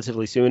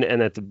relatively soon,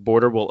 and that the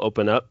border will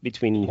open up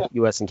between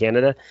U.S. and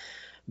Canada,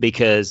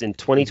 because in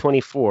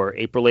 2024,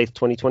 April 8th,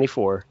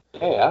 2024,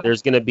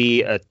 there's going to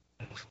be a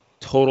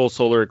total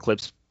solar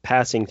eclipse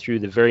passing through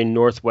the very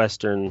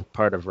northwestern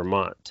part of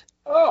Vermont.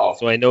 Oh.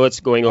 So I know it's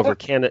going over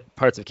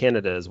parts of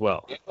Canada as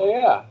well. Oh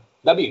yeah,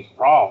 that'd be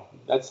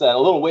that's a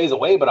little ways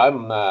away, but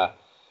I'm.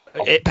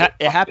 It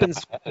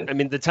happens. I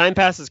mean, the time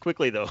passes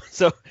quickly though.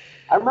 So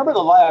I remember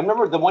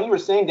the one you were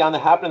saying down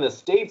that happened in the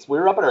States. We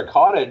were up at our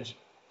cottage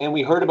and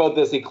we heard about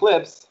this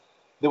eclipse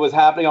that was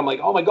happening. I'm like,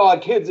 oh my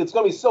God, kids, it's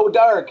gonna be so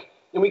dark.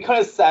 And we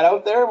kind of sat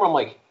out there and I'm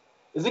like,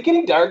 is it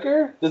getting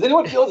darker? Does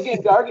anyone feel it's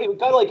getting dark? It was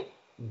kind of like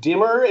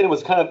dimmer and it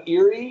was kind of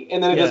eerie.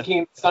 And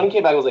then sun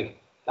came back. I was like,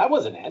 that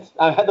wasn't it.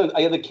 I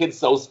had the kids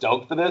so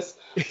stoked for this.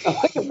 I'm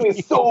like, it's gonna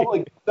be so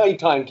like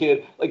nighttime,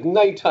 kid. Like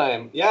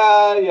nighttime. Yeah.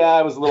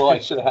 I was a little. I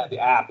should have had the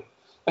app.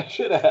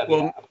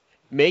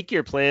 Make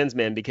your plans,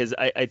 man, because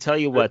I tell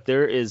you what,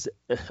 there is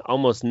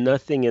almost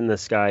nothing in the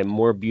sky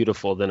more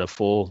beautiful than a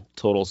full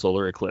total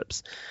solar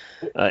eclipse.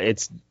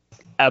 It's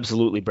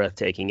absolutely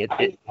breathtaking.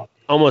 It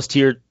almost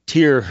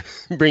tear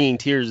bringing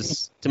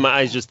tears to my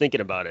eyes just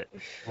thinking about it.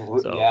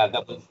 So. Yeah,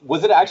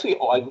 was it actually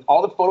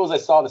all the photos I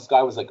saw? The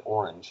sky was like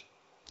orange.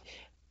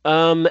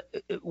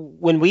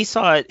 When we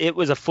saw it, it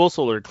was a full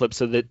solar eclipse,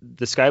 so that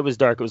the sky was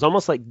dark. It was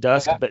almost like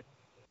dusk, but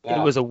it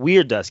was a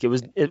weird dusk.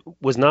 It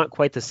was not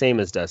quite the same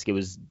as dusk. It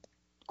was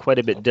quite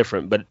a bit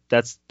different, but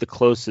that's the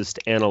closest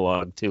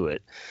analog to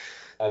it.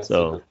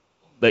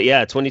 But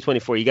yeah,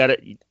 2024, you got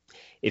it.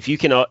 If you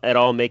can at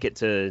all make it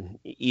to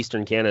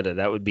Eastern Canada,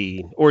 that would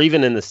be, or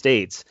even in the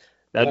States,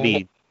 that'd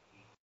be,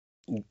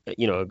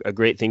 a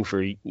great thing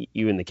for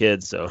you and the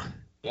kids. So.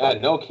 Yeah,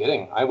 no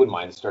kidding. I wouldn't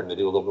mind starting to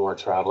do a little bit more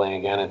traveling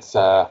again. It's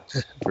for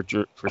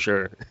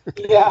sure.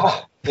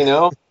 Yeah,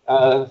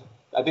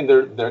 I think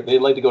they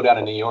like to go down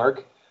to New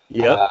York.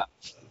 Yeah.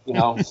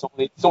 So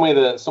many of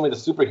the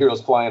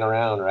superheroes flying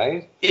around,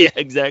 right? Yeah,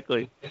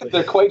 exactly.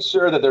 They're quite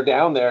sure that they're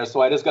down there,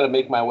 so I just got to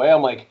make my way.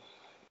 I'm like,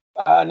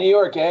 New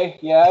York, eh?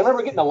 Yeah, I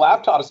remember getting a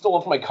laptop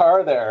stolen from my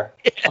car there.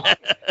 I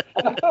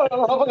don't know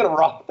if I'm gonna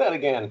rock that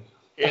again.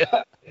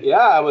 Yeah.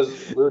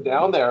 We were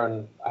down there,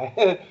 and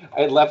I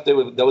had left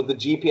it. That was the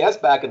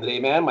GPS back in the day,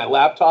 man. My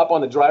laptop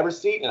on the driver's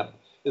seat, and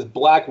this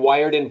black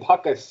wired-in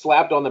puck I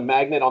slapped on the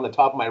magnet on the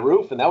top of my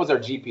roof, and that was our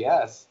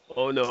GPS.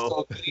 Oh no.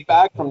 So getting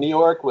back from New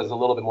York was a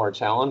little bit more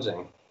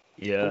challenging.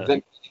 Yeah.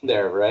 Then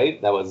there,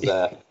 right? That was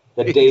the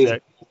days.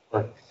 Exactly.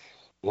 Before.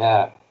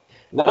 Yeah.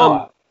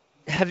 No.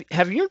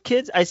 Have your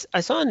kids? I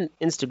saw on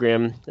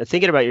Instagram.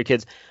 Thinking about your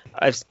kids,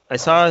 I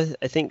saw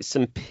I think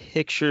some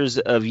pictures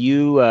of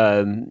you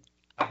and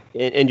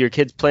your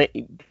kids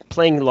playing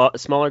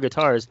smaller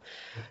guitars.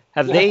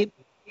 Have they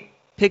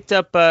picked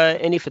up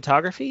any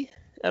photography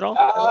at all?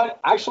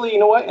 Actually, you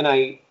know what?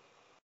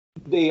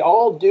 They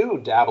all do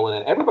dabble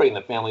in it. Everybody in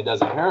the family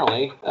does,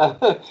 apparently.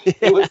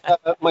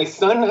 My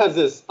son has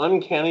this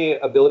uncanny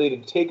ability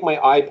to take my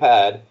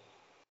iPad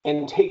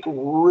and take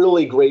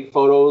really great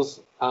photos.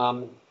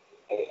 And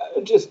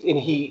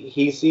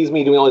he sees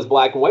me doing all this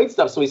black and white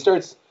stuff, so he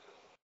starts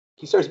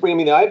bringing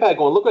me the iPad,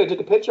 going, "Look what I took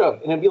a picture of,"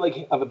 and it'd be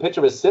like of a picture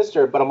of his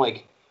sister, but I'm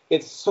like,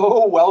 it's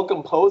so well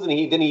composed, and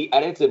he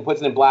edits it and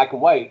puts it in black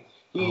and white.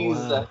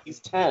 He's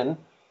 10,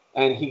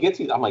 and he gets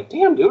these. I'm like,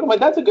 "Damn, dude!" I'm like,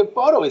 "That's a good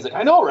photo." He's like,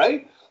 "I know,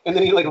 right?" And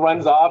then he like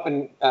runs off,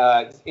 and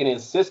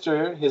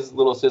his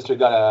little sister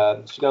got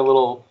a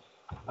little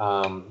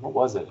what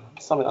was it?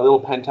 A little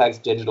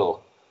Pentax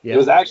digital. Yeah. It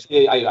was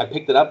actually I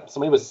picked it up.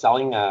 Somebody was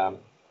selling a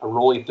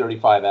Rolly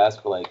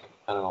 35S for like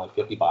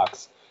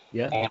 $50.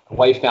 Yeah. And my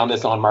wife found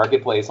this on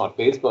Marketplace on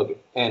Facebook,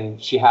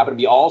 and she happened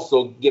to be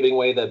also giving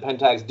away the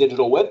Pentax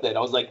digital with it. I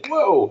was like,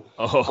 "Whoa!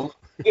 I'm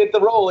get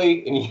the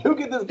Rolly, and you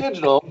get this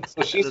digital."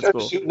 So she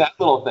started shooting that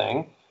little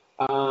thing,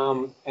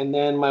 and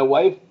then my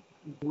wife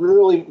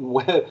really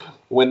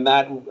when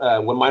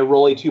my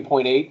Rolly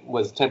 2.8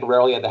 was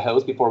temporarily at the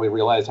house before we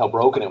realized how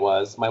broken it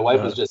was. My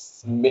wife was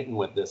just smitten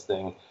with this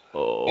thing,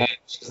 and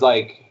she's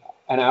like,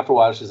 and after a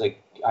while she's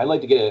like, "I'd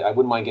like to get it. I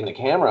wouldn't mind getting a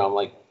camera." I'm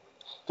like,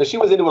 because she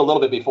was into it a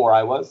little bit before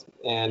I was,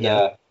 and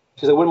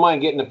she's like, "I wouldn't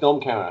mind getting a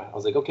film camera." I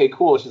was like, "Okay,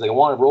 cool." She's like, "I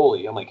want a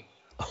Rolly." I'm like,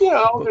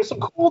 there's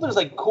cool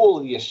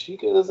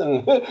Yashicas,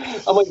 and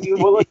I'm like,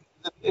 "Well,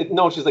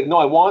 no." She's like, "No,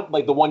 I want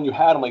like the one you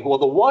had." I'm like, "Well,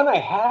 the one I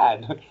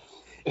had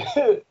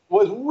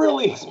was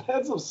really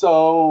expensive,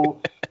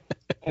 so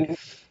and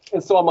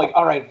so I'm like,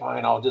 all right,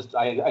 fine.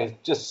 I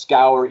just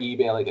scour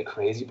eBay like a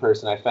crazy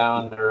person. I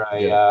found her.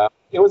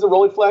 It was a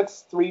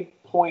Rolleiflex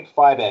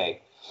 3.5A.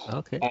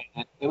 Okay.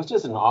 And it was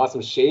just an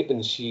awesome shape,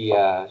 and she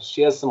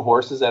has some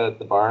horses out at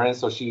the barn,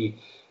 so she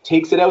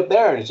takes it out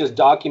there, and it's just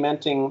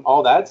documenting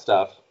all that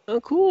stuff. Oh,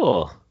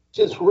 cool.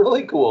 Just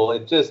really cool.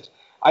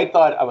 I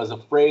thought I was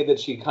afraid that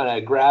she'd kind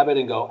of grab it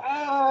and go,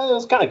 it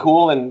was kind of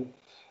cool, and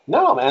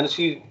no, man,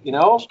 she's taking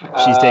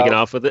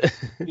off with it.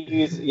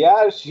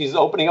 she's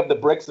opening up the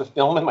bricks of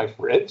film in my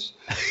fridge.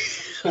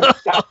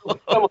 I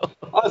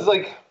was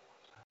like,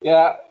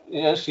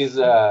 she's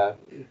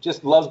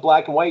just loves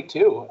black and white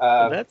too.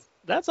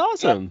 That's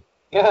awesome.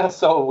 Yeah,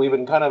 so we've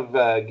been kind of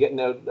getting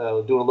out,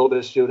 doing a little bit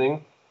of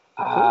shooting.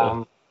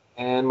 Cool.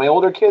 And my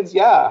older kids,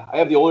 I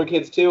have the older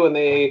kids too,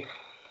 and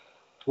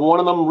one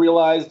of them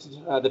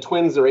realized the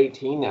twins are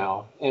 18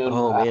 now, and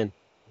man.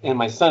 And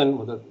my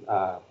son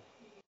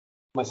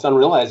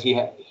realized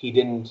he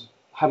didn't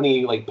have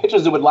any like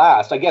pictures that would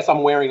last. I guess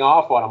I'm wearing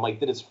off on him. Like,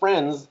 did his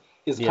friends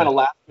kind of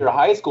last year of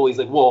high school? He's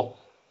like, well,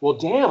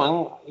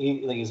 damn.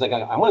 He's like,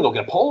 I want to go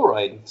get a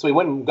Polaroid. So he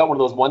went and got one of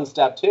those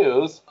one-step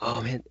twos.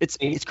 Oh man,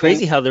 it's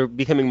crazy how they're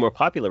becoming more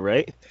popular,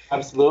 right?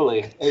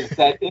 Absolutely. It's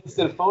that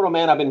instant photo,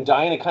 man. I've been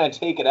dying to kind of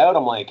take it out.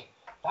 I'm like,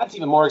 that's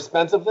even more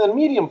expensive than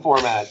medium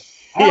format.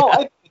 Hell, I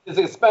think it's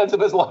as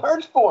expensive as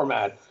large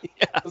format.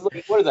 Yeah. I was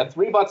like, what is that,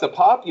 $3 a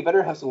pop? You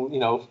better have some,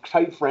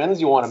 tight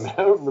friends you want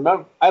to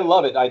remember. I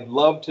love it. I'd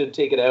love to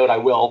take it out. I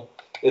will.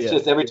 It's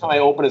just every time I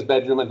open his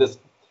bedroom and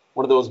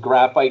one of those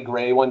graphite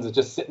gray ones is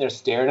just sitting there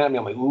staring at me.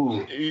 I'm like,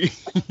 ooh,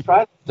 try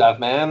that stuff,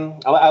 man.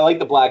 I like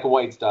the black and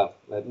white stuff.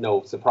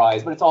 No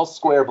surprise, but it's all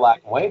square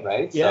black and white,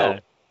 right? Yeah,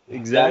 so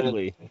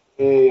exactly.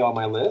 On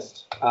my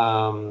list.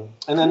 And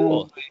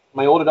then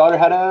my older daughter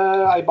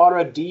I bought her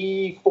a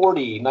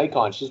D40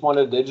 Nikon. She just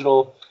wanted a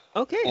digital.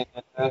 Okay.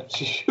 And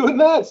she's shooting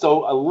that.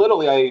 So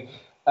literally,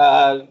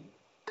 because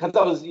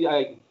I was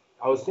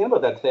thinking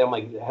about that today. I'm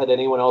like, had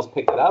anyone else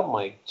picked it up? I'm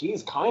like,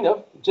 geez, kind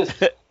of. Just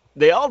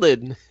they all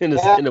did in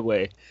a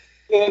way.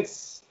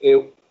 It's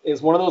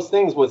one of those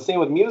things. Same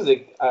with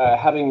music.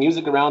 Having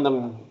music around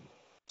them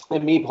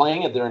and me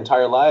playing it their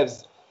entire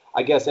lives.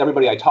 I guess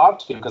everybody I talk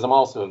to, because I'm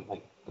also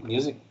like a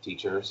music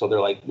teacher, so they're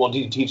like, well, do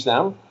you teach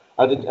them?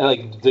 Are they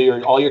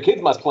like, all your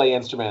kids must play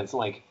instruments? I'm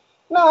like,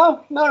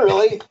 no, not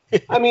really.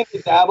 I mean, they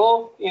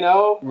dabble,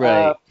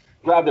 Right.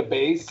 Grabbed a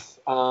bass.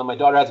 My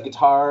daughter has a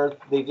guitar.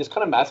 They just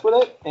kind of mess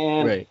with it,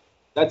 and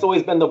that's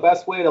always been the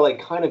best way to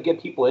like kind of get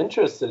people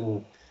interested.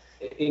 And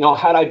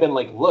had I been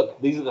like,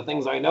 look, these are the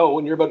things I know,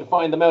 and you're about to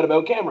find them out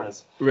about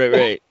cameras.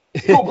 Right.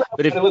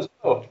 Let's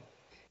go.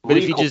 But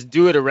if you just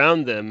do it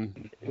around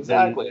them,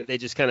 exactly, then they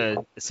just kind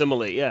of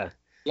assimilate. Yeah.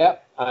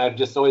 Yep. I've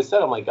just always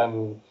said, I'm like,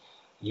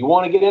 you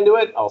want to get into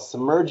it, I'll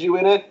submerge you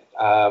in it.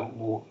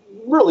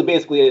 Really,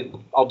 basically,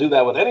 I'll do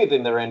that with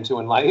anything they're into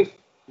in life.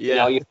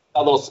 Yeah. You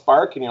a little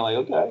spark, and you're like,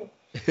 okay.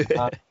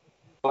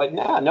 But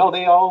no,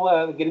 they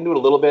all get into it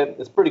a little bit.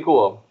 It's pretty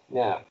cool.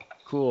 Yeah.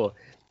 Cool.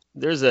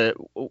 There's a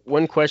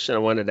one question I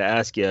wanted to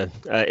ask you.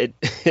 It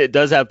it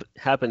does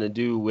happen to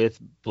do with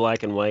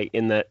black and white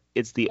in that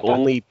it's the Yeah.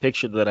 only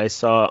picture that I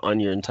saw on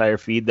your entire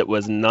feed that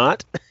was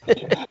not.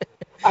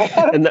 I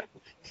had And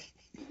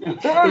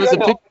it was a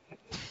no.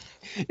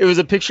 it was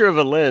a picture of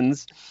a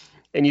lens,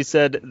 and you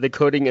said the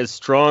coating is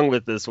strong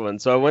with this one.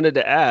 So I wanted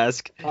to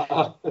ask,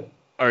 Uh,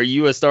 are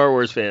you a Star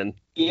Wars fan?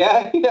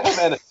 yeah,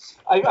 man.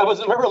 I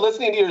was remember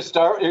listening to your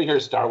Star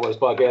Wars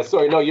podcast.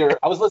 Sorry, no,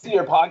 I was listening to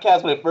your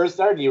podcast when it first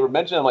started. You were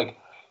mentioning, I'm like,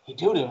 hey,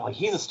 dude, I'm like,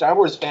 he's a Star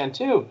Wars fan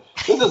too.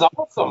 This is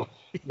awesome.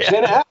 Yeah.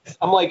 Gen X.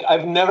 I'm like,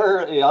 I've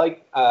never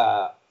like.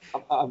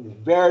 I'm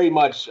very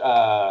much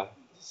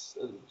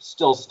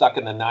still stuck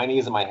in the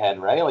 '90s in my head,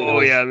 right? Like,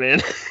 Oh yeah,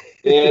 man.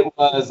 it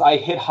was. I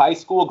hit high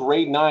school,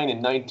 grade 9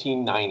 in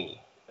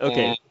 1990.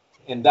 Okay.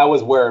 And that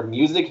was where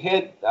music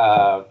hit.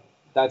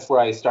 That's where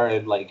I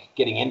started like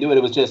getting into it.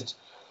 It was just,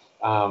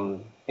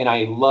 and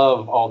I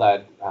love all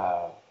that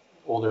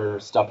older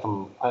stuff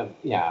from,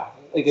 yeah.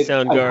 Like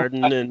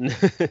Soundgarden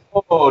and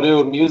oh,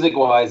 dude, music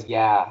wise,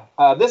 yeah.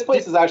 This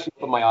place has actually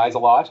opened my eyes a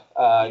lot.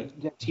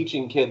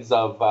 Teaching kids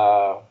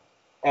of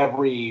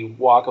every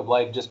walk of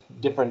life, just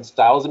different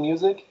styles of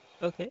music.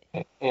 okay.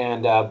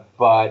 And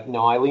but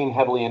no, I lean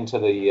heavily into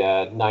the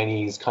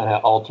 '90s kind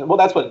of alternate. Well,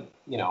 that's what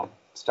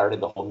started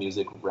the whole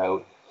music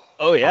route.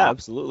 Oh yeah, Um,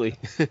 absolutely.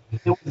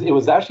 it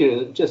was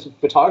actually just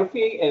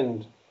photography,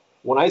 and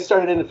when I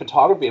started into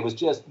photography, it was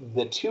just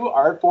the two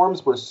art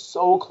forms were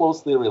so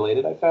closely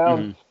related. I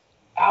found. Mhm.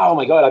 Oh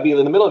my God, I'd be in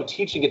the middle of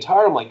teaching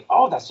guitar. I'm like,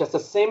 oh, that's just the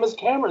same as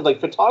camera, like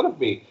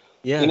photography.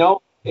 Yeah. In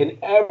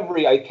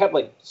I kept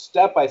like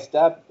step by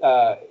step.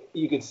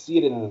 You could see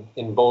it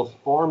in both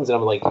forms, and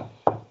I'm like,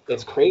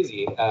 it's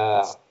crazy.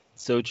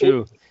 So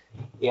true.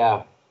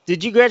 Yeah.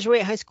 Did you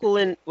graduate high school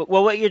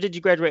well, what year did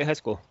you graduate high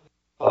school?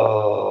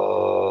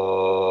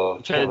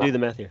 I'm trying to do the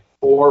math here.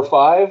 4 or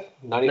 5,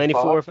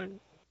 94. 95,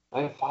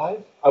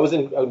 95. I was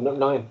in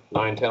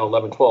 9, 10,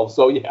 11, 12.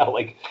 So yeah,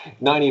 like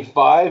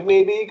 95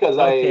 maybe, because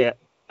Okay.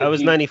 I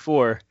was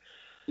 94.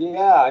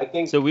 yeah, I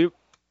think. So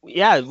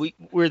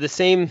we're the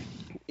same,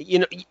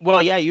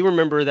 well, yeah, you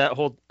remember that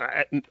whole,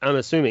 I'm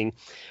assuming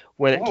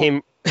when it Oh,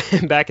 came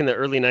back in the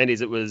early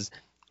 90s, it was,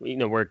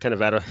 we're kind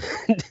of out of,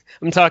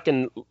 I'm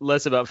talking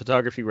less about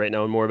photography right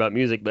now and more about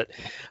music, but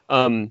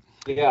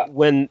yeah,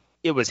 when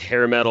it was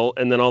hair metal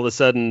and then all of a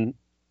sudden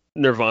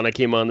Nirvana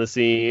came on the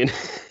scene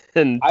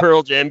and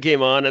Pearl Jam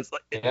came on, it's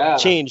like it yeah.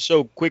 changed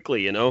so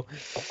quickly,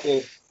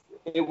 It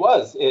it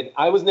was.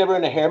 I was never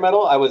into hair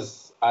metal. I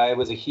was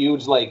a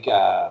huge like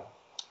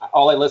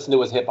all I listened to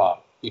was hip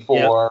hop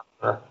before.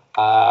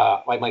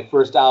 My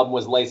first album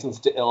was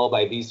Licensed to Ill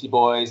by Beastie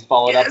Boys,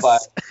 followed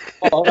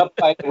up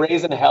by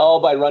Raising Hell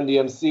by Run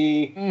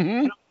DMC.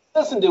 Hmm.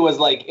 Listened to was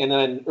like in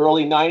an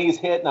early '90s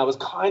hit, and I was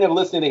kind of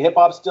listening to hip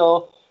hop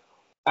still.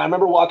 I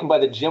remember walking by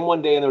the gym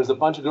one day, and there was a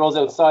bunch of girls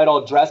outside,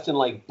 all dressed in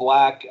like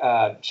black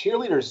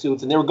cheerleader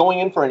suits, and they were going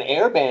in for an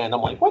air band.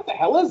 I'm like, what the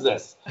hell is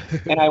this?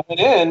 And I went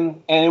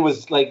in, and it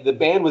was like the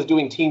band was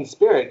doing Teen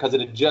Spirit because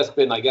it had just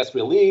been, I guess,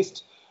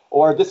 released.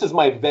 Or this is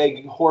my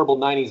vague, horrible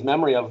 '90s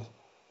memory of.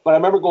 But I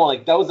remember going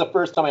like, that was the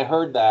first time I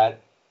heard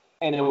that,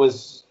 and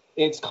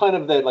it's kind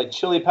of the like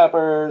Chili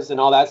Peppers and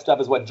all that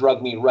stuff is what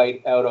drug me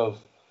right out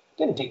of.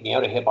 Didn't take me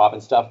out of hip hop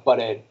and stuff, but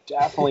it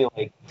definitely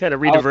like. Kind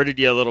of re-diverted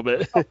you a little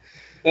bit.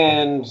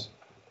 And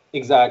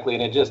exactly,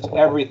 and it just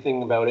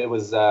everything about it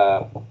was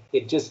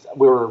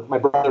my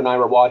brother and I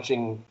were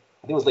watching.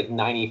 I think it was like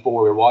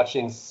 '94. We were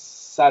watching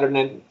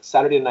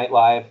Saturday Night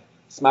Live.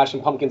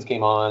 Smashing Pumpkins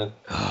came on,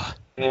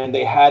 and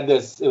they had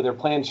this. They're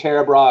playing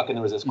Cherub Rock, and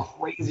there was this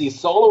crazy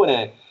solo in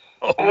it.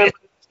 Oh,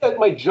 And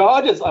my jaw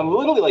I'm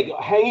literally like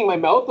hanging my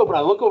mouth open.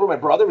 I look over, my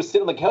brother was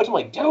sitting on the couch. I'm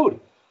like, dude,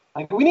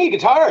 like we need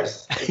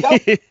guitars.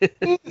 Like, that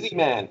was easy,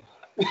 man.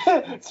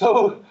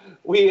 So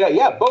we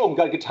boom,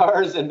 got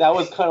guitars, and that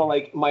was kind of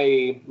like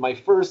my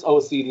first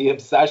OCD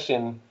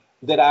obsession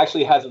that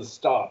actually hasn't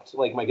stopped.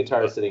 Like my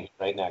guitar is sitting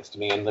right next to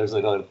me, and there's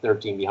another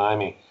 13 behind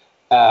me.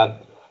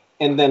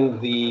 And then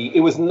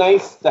it was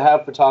nice to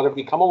have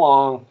photography come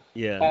along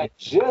Yeah. at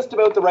just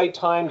about the right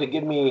time to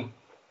give me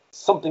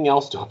something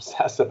else to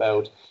obsess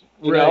about,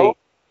 you Right. know.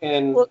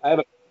 And Well-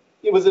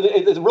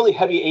 it's a really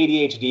heavy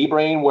ADHD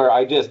brain where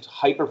I just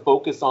hyper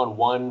focus on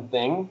one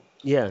thing.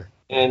 Yeah.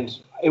 And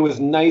it was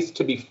nice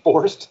to be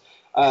forced,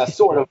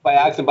 sort of by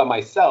accident by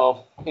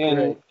myself, and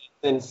Right.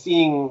 then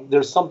seeing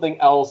there's something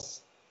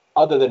else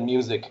other than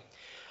music.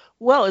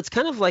 Well, it's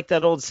kind of like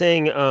that old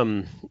saying,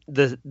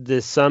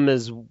 the sum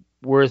is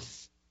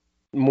worth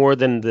more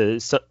than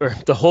or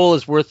the whole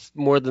is worth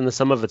more than the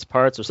sum of its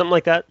parts, or something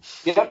like that.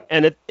 Yep.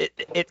 And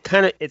it's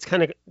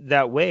kind of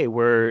that way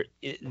where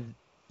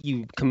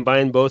you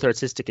combine both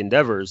artistic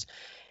endeavors,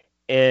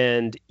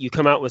 and you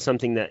come out with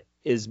something that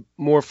is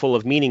more full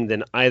of meaning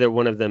than either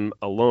one of them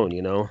alone.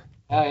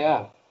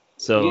 Yeah.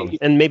 So,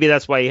 and maybe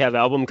that's why you have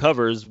album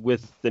covers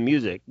with the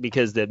music,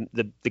 because the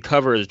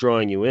cover is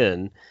drawing you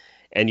in,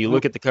 and you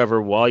look at the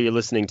cover while you're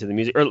listening to the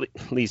music, or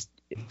at least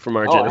from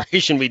our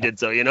generation, we did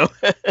so, Yeah,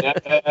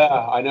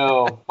 I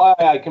know.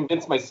 I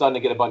convinced my son to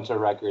get a bunch of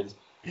records.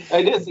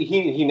 I did see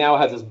he now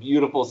has this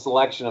beautiful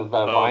selection of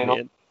vinyl,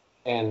 man.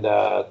 and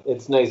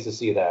it's nice to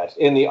see that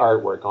in the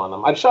artwork on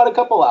them. I've shot a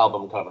couple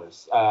album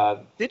covers.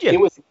 Did you? It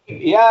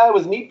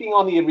was neat being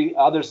on the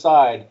other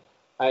side.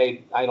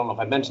 I don't know if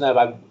I mentioned that,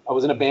 but I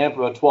was in a band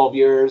for about 12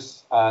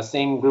 years,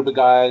 same group of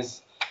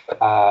guys,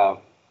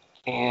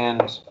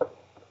 and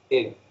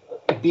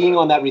being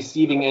on that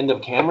receiving end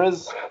of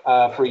cameras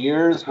for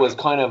years was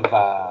kind of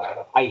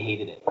I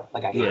hated it.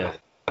 Like I hated it.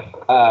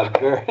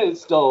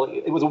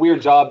 It was a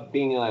weird job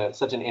being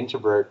such an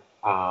introvert,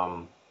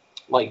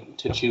 like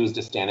to choose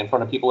to stand in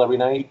front of people every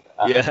night.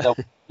 So,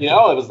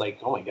 it was like,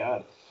 oh my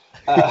God,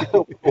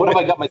 what have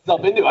I got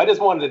myself into? I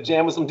just wanted to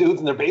jam with some dudes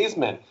in their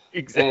basement.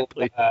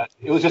 Exactly. And,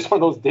 it was just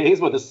one of those days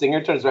where the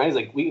singer turns around, he's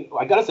like,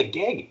 I got us a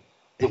gig.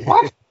 Like,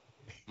 what?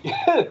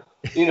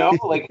 Yeah,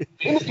 like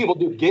famous people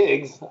do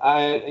gigs.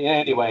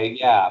 Anyway,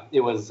 yeah,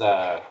 it was.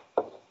 I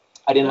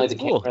didn't like the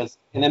cameras,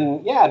 and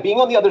then being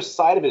on the other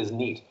side of it is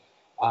neat.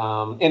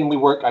 And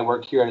I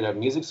work here at a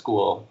music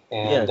school,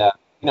 and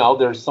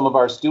there's some of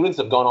our students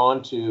have gone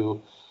on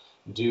to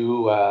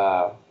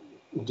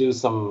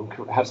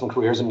have some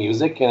careers in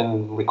music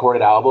and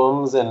recorded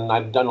albums, and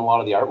I've done a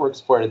lot of the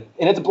artworks for it,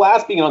 and it's a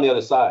blast being on the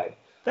other side.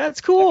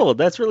 That's cool.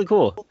 That's really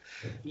cool.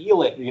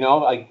 Feel it,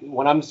 like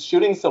when I'm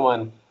shooting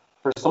someone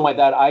for something like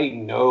that, I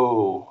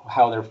know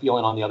how they're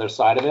feeling on the other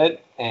side of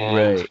it,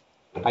 and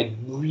I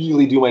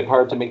really do my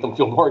part to make them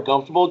feel more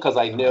comfortable because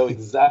I know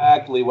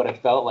exactly what it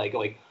felt like.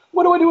 Like,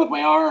 what do I do with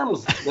my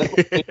arms? That's what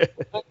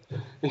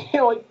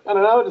I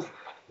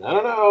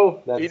don't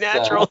know. That's, be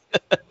natural.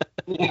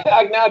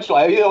 Act natural.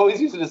 I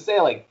always used to say,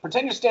 like,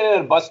 pretend you're standing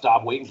at a bus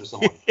stop waiting for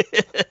someone.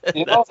 What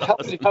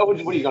are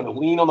you going to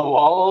lean on the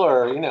wall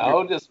or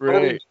just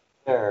whatever you do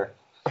there.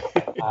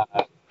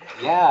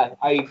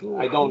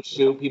 I don't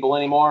shoot people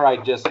anymore. I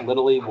just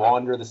literally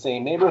wander the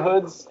same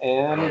neighborhoods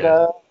and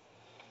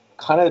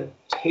kind of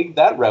take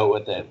that route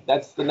with it.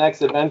 That's the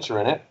next adventure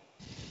in it.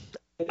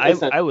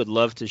 I would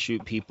love to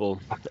shoot people.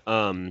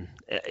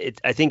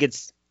 I think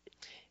it's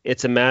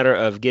a matter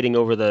of getting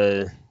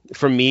over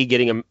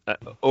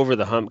over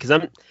the hump,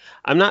 because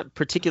I'm not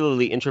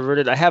particularly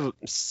introverted. I have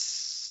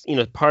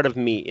part of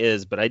me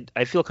is, but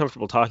I feel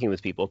comfortable talking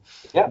with people.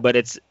 Yeah. But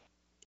it's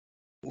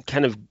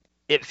kind of,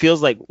 it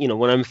feels like,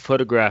 when I'm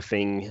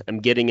photographing, I'm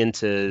getting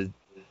into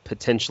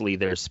potentially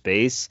their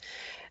space,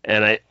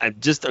 and I'm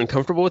just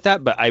uncomfortable with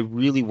that. But I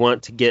really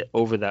want to get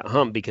over that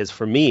hump, because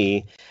for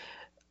me,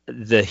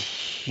 the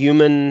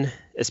human,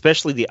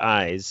 especially the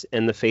eyes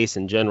and the face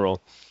in general,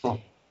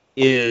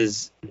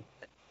 is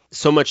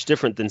so much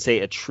different than, say,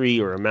 a tree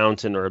or a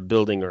mountain or a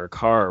building or a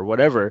car or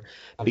whatever,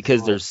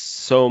 because there's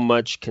so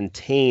much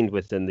contained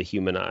within the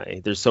human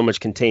eye. There's so much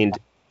contained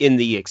in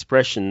the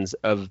expressions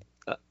of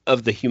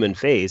the human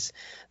face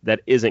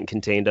that isn't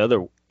contained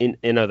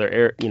in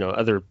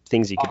other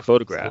things you could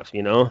photograph.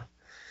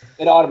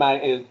 It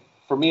automatically,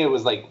 for me, it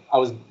was like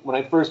when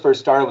I first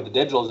started with the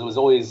digitals, it was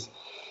always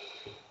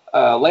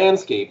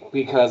landscape,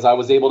 because I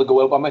was able to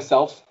go out by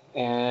myself,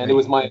 and it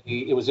was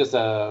just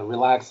a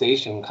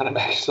relaxation kind of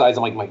exercise.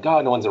 I'm like, my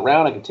God, no one's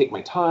around. I can take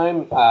my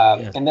time.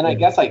 And then I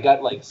guess I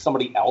got like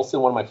somebody else in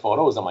one of my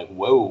photos. I'm like,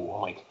 whoa.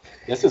 I'm like,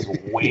 this is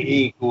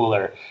way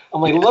cooler.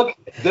 I'm like, look,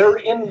 they're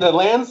in the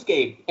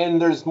landscape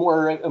and there's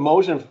more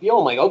emotion and feel.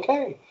 I'm like,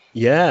 okay.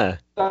 Yeah.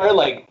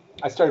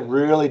 I started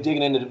really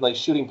digging into like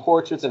shooting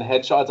portraits and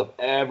headshots of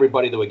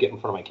everybody that would get in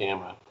front of my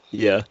camera.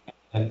 Yeah.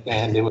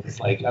 And it was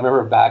like, I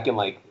remember back in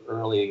like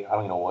early, I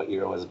don't know what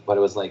year it was, but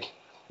it was like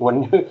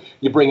when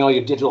you bring all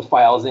your digital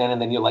files in and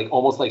then you like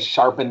almost like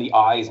sharpen the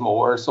eyes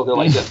more. So they're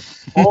like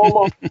just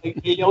almost like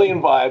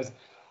alien vibes.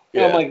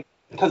 And I'm like,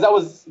 because that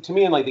was to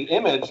me in like the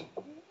image,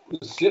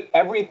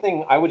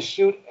 everything, I would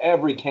shoot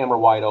every camera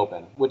wide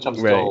open, which I'm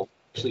still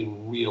actually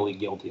really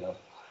guilty of.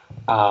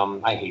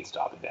 I hate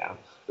stopping down.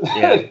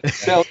 Yeah.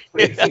 So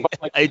crazy,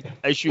 like,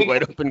 I shoot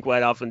wide open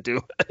quite often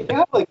too.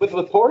 Yeah, like with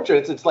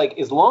portraits, it's like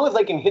as long as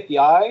I can hit the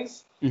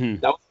eyes,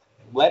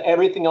 let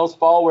everything else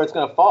fall where it's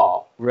going to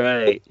fall.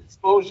 Right. The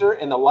exposure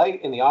and the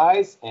light in the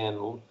eyes,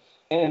 and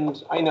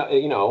I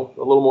know a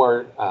little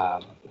more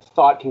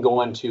thought can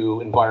go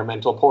into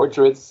environmental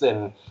portraits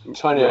and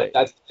trying to.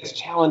 That's the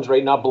challenge,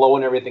 right? Not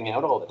blowing everything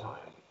out all the time.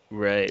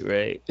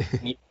 Right.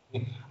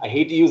 I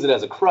hate to use it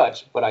as a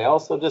crutch, but I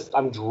also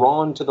I'm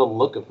drawn to the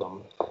look of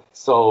them.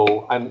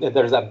 So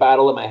there's that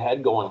battle in my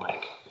head going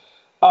like,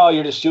 oh,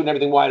 you're just shooting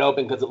everything wide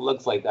open because it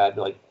looks like that.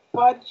 Be like,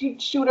 but you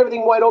shoot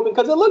everything wide open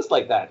because it looks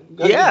like that.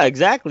 Yeah,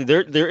 exactly.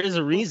 There is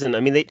a reason. I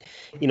mean,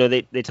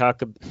 they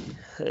talk.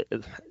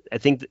 I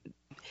think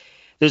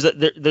there's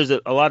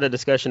a lot of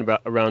discussion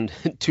around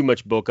too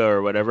much bokeh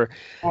or whatever.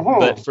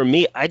 But for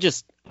me,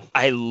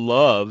 I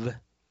love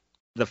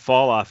the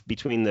fall off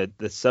between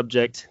the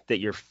subject that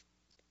you're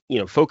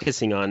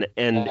focusing on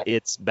and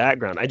its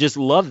background. I just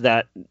love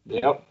that.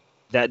 Yep.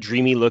 That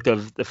dreamy look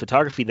of the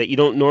photography that you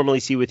don't normally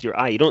see with your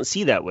eye. You don't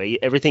see that way.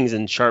 Everything's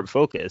in sharp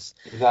focus.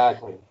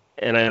 Exactly.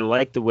 And I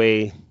like the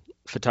way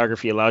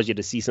photography allows you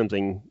to see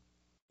something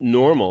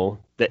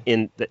normal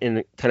in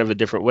kind of a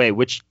different way,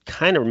 which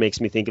kind of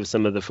makes me think of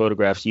some of the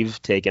photographs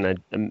you've taken. I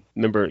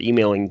remember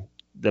emailing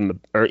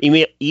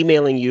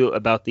you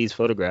about these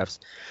photographs.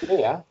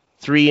 Yeah.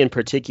 3 in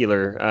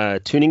particular: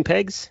 tuning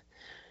pegs,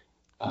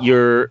 Oh.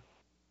 your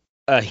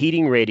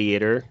heating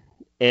radiator,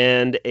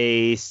 and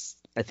I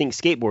think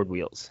skateboard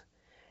wheels.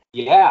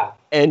 Yeah.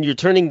 And you're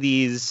turning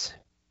these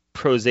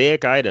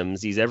prosaic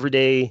items, these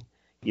everyday,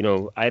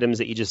 items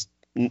that you just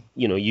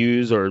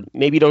use, or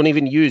maybe don't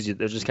even use,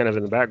 they're just kind of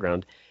in the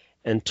background,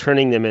 and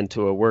turning them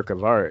into a work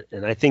of art.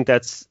 And I think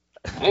that's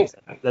Thanks.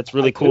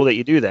 really cool that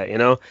you do that.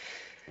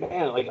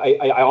 Man, like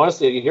I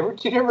honestly, did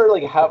you ever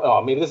like have?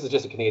 Oh, maybe this is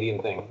just a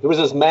Canadian thing. There was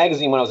this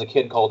magazine when I was a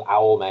kid called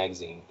Owl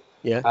Magazine.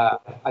 Yeah.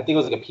 I think it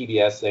was like a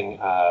PBS thing.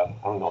 I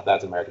don't know if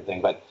that's an American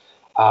thing, but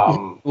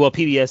well,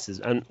 PBS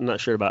is. I'm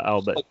not sure about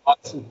Owl, but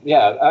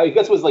yeah, I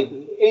guess it was like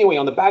anyway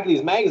on the back of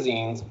these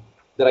magazines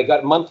that I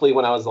got monthly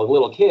when I was a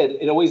little kid.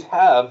 It always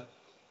have.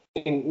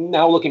 And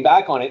now looking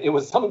back on it, it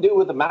was something to do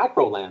with the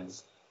macro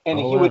lens, and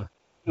it would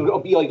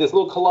be like this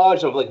little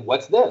collage of like,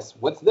 what's this?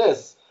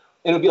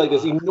 And it would be like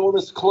this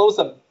enormous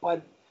close-up.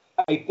 But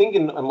I think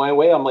in my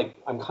way,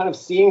 I'm kind of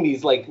seeing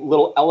these like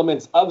little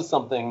elements of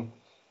something,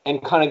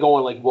 and kind of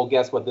going like, well,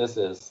 guess what this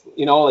is?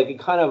 Like it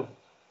kind of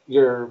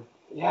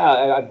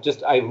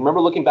I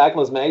remember looking back on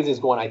those magazines,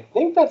 going, I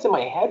think that's in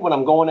my head when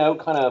I'm going out,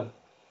 kind of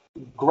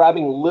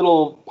grabbing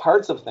little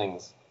parts of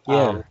things.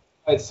 Yeah.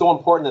 It's so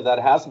important that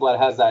Hasselblad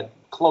has that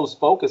close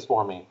focus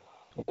for me.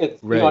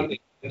 It's right.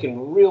 I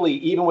can really,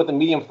 even with the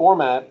medium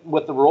format,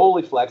 with the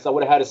Rolleiflex, I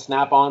would have had to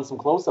snap on some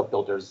close-up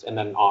filters and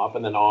then off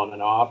and then on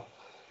and off.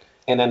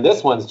 And then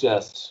this one's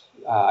just,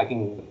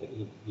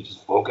 you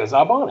just focus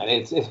up on it.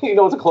 It's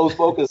a close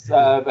focus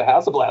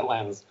Hasselblad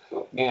lens,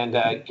 and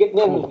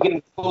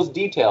getting those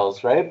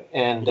details, right?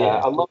 And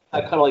I love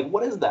that kind of like,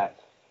 what is that?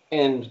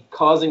 And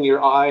causing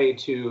your eye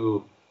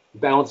to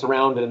bounce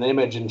around in an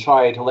image and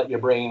try to let your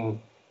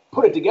brain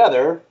put it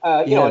together.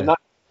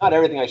 Not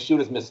everything I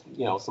shoot is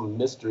some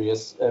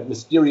mysterious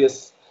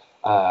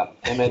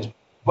image,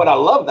 but I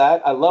love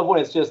that. I love when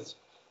it's just,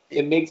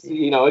 it makes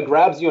it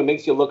grabs you and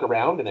makes you look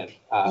around in it.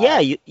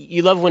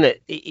 You love when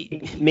it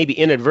maybe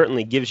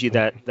inadvertently gives you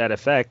that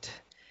effect.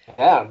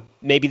 Yeah.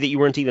 Maybe that you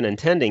weren't even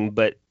intending,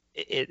 but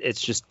it's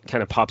just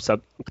kind of pops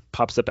up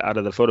out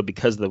of the photo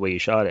because of the way you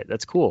shot it.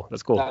 That's cool.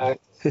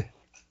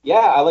 Yeah,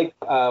 I like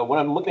when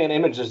I'm looking at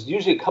images.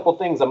 Usually a couple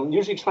things. I'm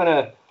usually trying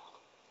to.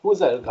 Who was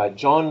that guy?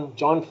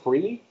 John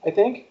Free, I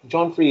think.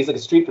 John Free is like a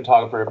street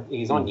photographer.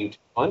 He's on YouTube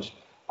a bunch,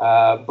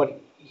 but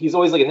he's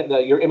always like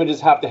your images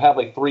have to have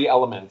like 3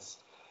 elements,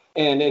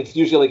 and it's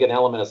usually like an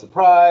element of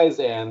surprise,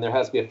 and there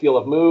has to be a feel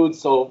of mood.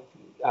 So,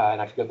 and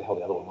I forget what the hell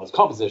the other one was.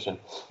 Composition.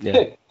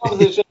 Yeah.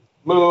 Composition,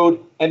 mood,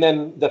 and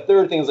then the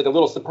third thing is like a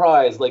little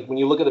surprise. Like when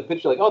you look at the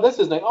picture, like, oh, this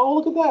is nice. Oh,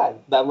 look at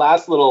that. That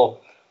last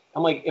little.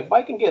 I'm like, if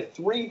I can get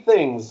 3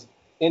 things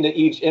into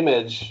each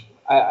image,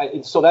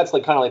 so that's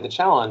like kind of like the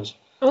challenge.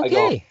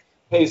 Okay.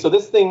 Hey, so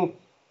this thing,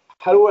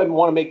 how do I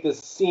want to make this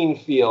scene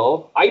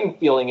feel? I'm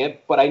feeling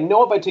it, but I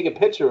know if I take a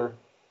picture,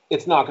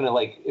 it's not going to,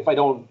 like, if I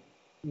don't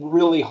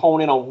really hone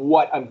in on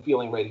what I'm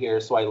feeling right here.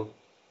 So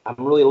I'm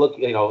really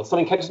looking,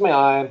 something catches my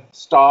eye,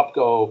 stop,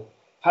 go,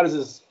 how does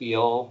this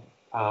feel?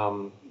 How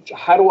am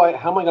I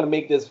going to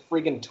make this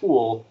freaking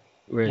tool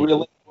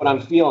really what I'm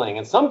feeling?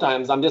 And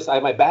sometimes I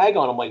have my bag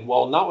on. I'm like,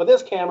 well, not with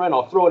this camera, and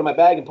I'll throw it in my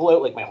bag and pull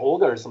out like my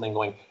holder or something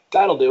going,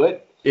 that'll do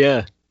it.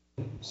 Yeah.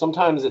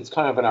 Sometimes it's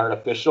kind of an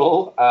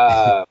artificial,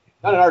 not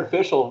an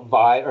artificial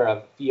vibe or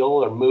a feel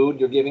or mood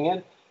you're giving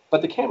it,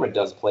 but the camera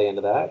does play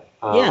into that.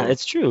 Yeah,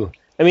 it's true.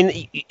 I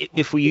mean,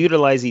 if we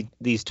utilize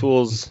these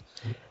tools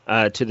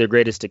to their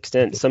greatest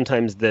extent,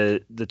 sometimes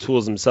the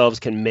tools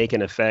themselves can make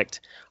an effect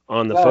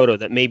on the photo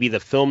that maybe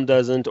the film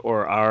doesn't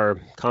or our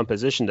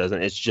composition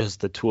doesn't. It's just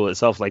the tool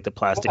itself, like the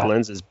plastic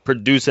lenses,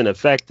 produce an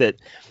effect that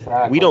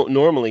we don't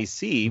normally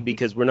see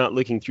because we're not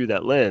looking through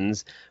that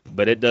lens,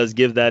 but it does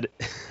give that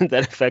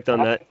that effect on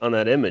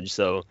that image.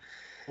 So,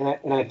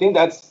 and I think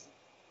that's,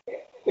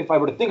 if I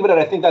were to think about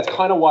it, I think that's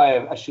kind of why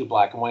I shoot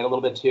black and white a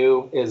little bit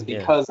too, is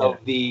because of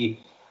we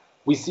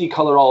see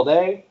color all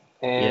day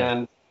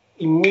and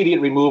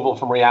immediate removal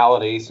from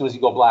reality as soon as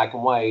you go black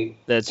and white.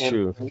 That's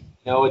true.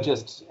 It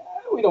just,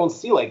 we don't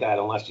see like that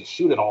unless you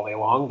shoot it all day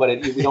long, but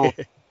we don't.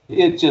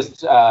 It's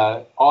just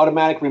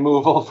automatic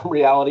removal from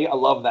reality. I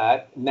love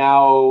that.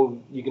 Now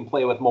you can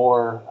play with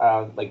more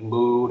like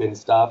mood and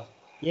stuff.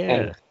 Yeah.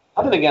 And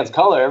nothing against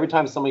color. Every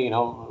time somebody,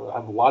 I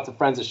have lots of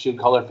friends that shoot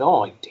color film.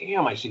 I'm like,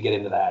 damn, I should get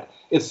into that.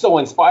 It's so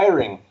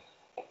inspiring,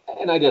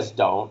 and I just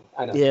don't.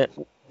 Yeah.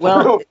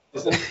 Well,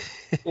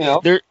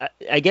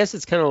 I guess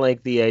it's kind of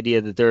like the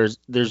idea that there's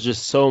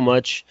just so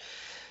much.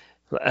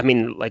 I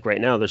mean, like right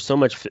now, there's so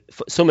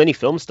many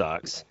film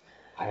stocks.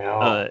 I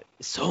know.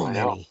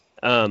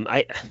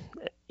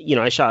 Many.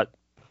 I shot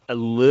a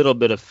little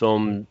bit of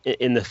film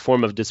in the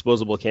form of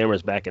disposable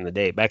cameras back in the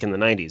day, back in the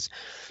 90s.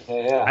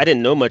 Yeah. I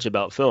didn't know much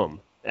about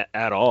film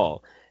at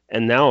all.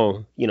 And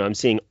now, I'm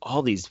seeing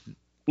all these,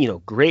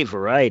 great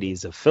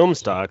varieties of film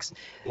stocks.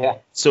 Yeah.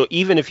 So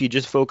even if you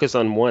just focus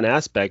on one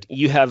aspect,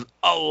 you have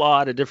a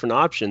lot of different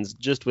options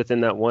just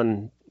within that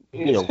one,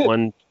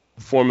 one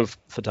form of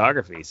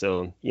photography.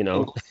 So,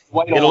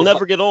 it'll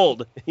never get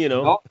old,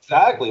 No,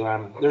 exactly,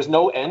 man. There's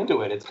no end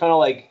to it. It's kind of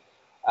like,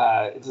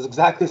 it's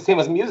exactly the same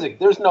as music.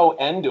 There's no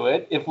end to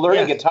it. If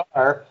learning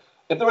guitar,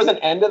 if there was an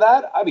end to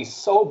that, I'd be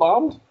so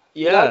bummed.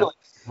 Yeah. I'd be like,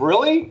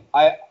 really?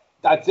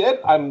 That's it?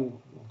 I'm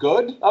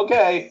good?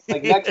 Okay.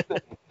 Like next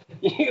thing.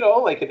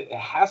 Like it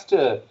has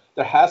to,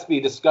 there has to be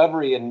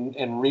discovery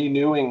and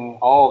renewing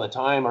all the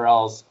time, or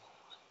else,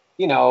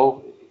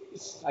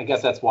 I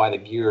guess that's why the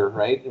gear,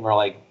 right? And we're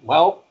like,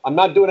 well, I'm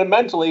not doing it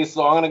mentally,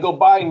 so I'm going to go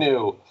buy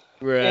new.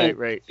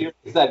 Right.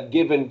 It's that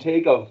give and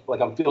take of, like,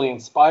 I'm feeling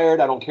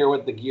inspired. I don't care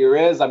what the gear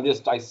is.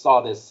 I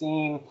saw this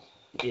scene.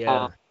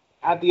 Yeah.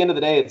 At the end of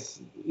the day,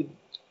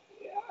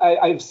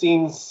 I've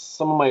seen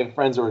some of my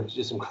friends who are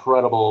just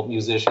incredible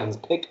musicians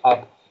pick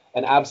up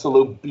an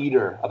absolute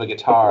beater of a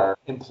guitar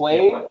and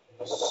play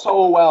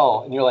so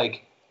well. And you're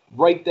like,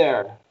 right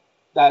there,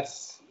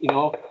 that's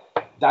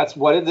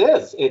what it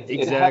is.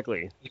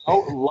 Exactly.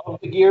 Love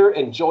the gear,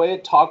 enjoy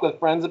it, talk with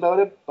friends about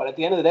it. But at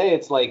the end of the day,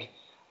 it's like,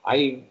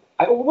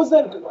 what was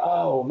that?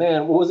 Oh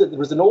man, what was it? There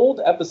was an old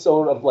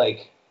episode of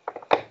like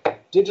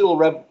Digital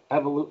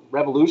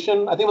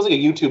Revolution. I think it was like a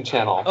YouTube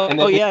channel.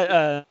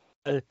 Yeah.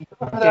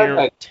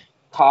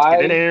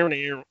 Kai.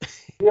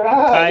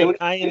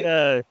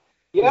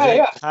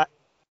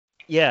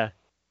 Yeah.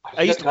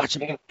 I used to watch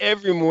him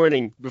every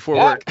morning before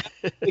work.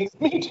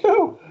 Me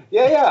too.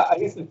 Yeah. I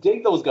used to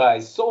dig those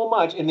guys so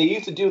much, and they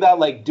used to do that,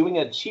 like doing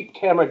a cheap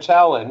camera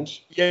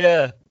challenge.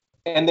 Yeah.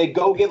 And they'd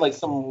go get like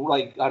some,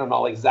 like, I don't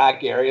know, like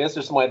Zach Arias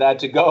or something like that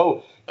to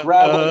go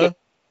grab like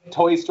a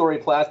Toy Story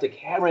plastic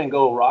camera and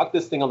go rock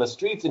this thing on the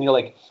streets. And you're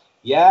like,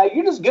 yeah,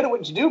 you're just good at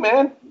what you do,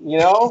 man.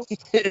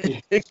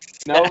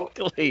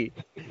 Exactly.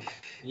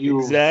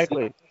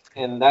 Exactly.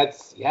 And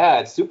that's,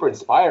 it's super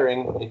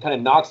inspiring. It kind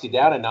of knocks you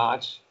down a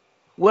notch.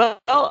 Well,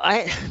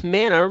 I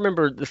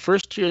remember the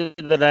first year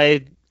that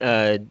I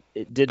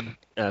did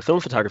film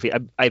photography.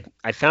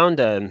 I found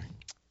I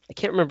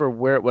can't remember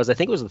where it was. I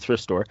think it was a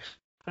thrift store.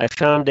 I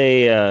found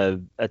a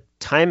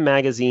Time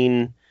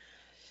magazine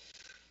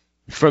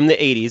from the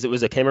 80s. It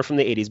was a camera from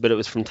the 80s, but it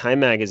was from Time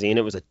magazine.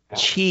 It was a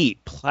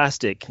cheap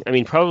plastic. I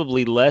mean,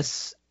 probably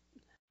less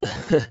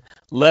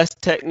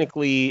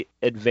technically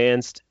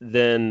advanced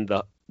than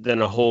a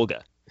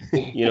Holga.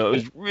 It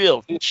was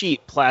real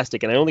cheap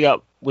plastic, and I only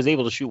was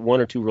able to shoot one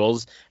or two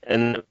rolls,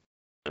 and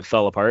it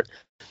fell apart.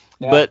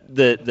 Yeah. But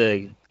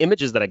the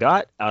images that I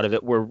got out of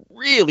it were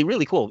really,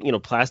 really cool.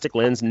 Plastic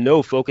lens,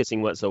 no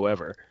focusing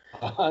whatsoever,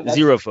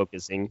 zero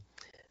focusing,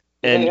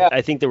 and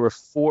I think there were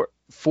four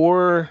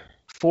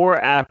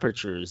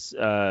apertures,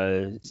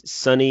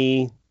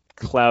 sunny,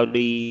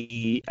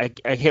 cloudy. I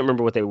can't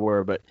remember what they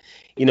were, but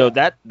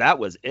that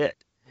was it.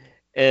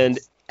 And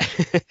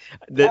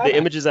the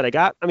images that I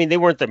got, I mean, they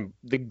weren't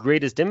the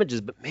greatest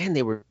images, but man,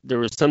 there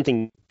was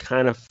something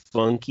kind of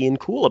funky and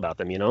cool about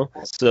them,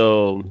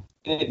 So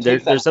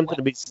there's something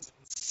to be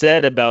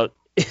said about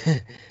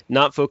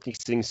not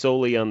focusing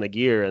solely on the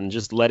gear and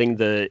just letting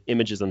the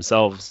images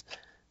themselves,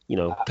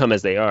 come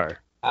as they are.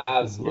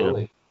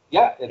 Absolutely.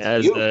 Yeah.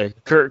 As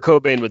Kurt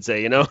Cobain would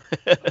say,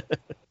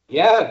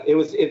 Yeah,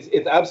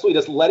 it's absolutely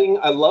just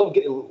I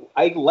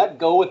let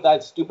go with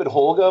that stupid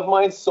Holga of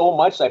mine so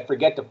much I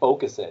forget to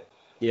focus it.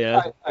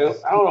 Yeah. I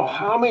don't know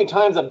how many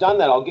times I've done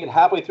that. I'll get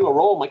halfway through a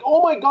roll. I'm like,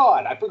 oh my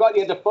God, I forgot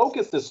you had to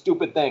focus this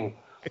stupid thing.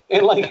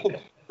 And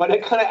but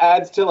it kind of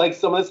adds to like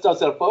some of the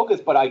stuff's out of focus,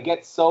 but I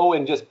get so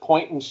and just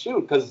point and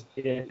shoot because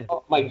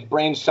my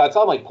brain shuts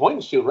off. I'm like, point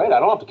and shoot, right? I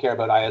don't have to care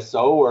about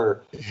ISO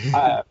or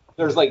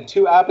there's like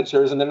two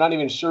apertures and they're not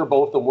even sure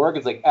both of them work.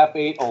 It's like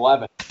f8 and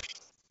 11,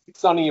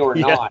 sunny or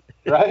not,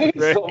 right?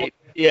 So,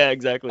 yeah,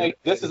 exactly. Like,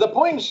 this is a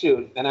point and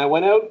shoot. And I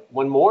went out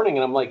one morning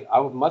and I'm like,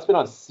 I must have been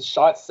on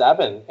shot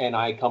 7 and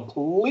I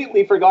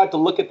completely forgot to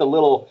look at the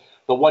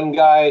one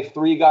guy,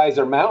 3 guys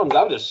or mountains.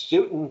 I was just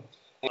shooting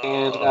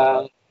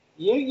and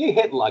you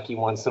hit lucky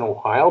once in a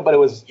while, but it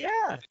was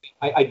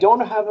I don't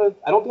think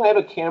I have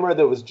a camera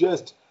that was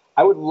just,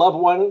 I would love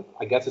one.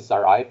 I guess it's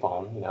our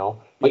iPhone,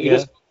 but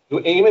you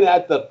aim it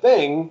at the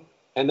thing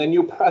and then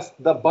you press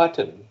the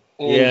button.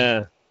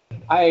 And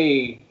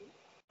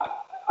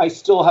I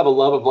still have a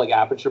love of like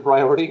aperture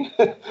priority,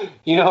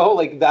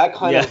 like that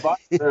kind of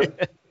button.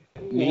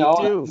 Me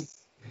too.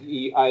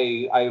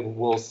 I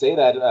will say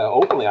that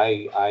openly.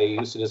 I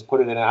used to just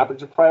put it in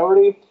aperture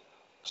priority,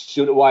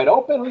 shoot it wide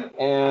open,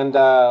 and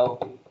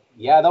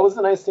that was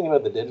the nice thing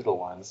about the digital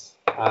ones.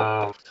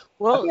 I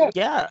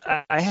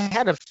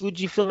had a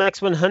Fujifilm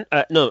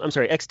X100. No, I'm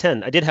sorry,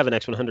 X10. I did have an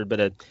X100,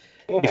 but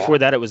before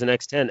that it was an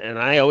X10, and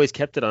I always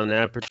kept it on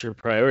aperture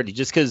priority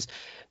just because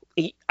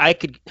I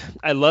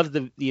love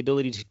the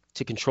ability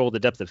to control the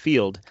depth of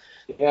field.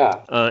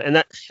 Yeah. And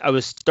that I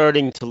was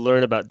starting to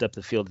learn about depth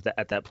of field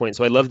at that point.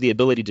 So I love the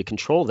ability to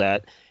control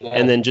that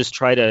and then just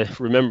try to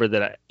remember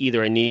that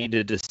I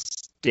needed to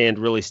stand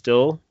really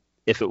still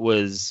if it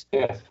was,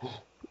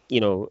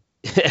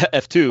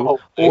 F2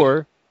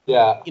 or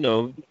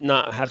Yeah.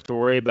 not have to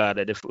worry about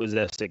it if it was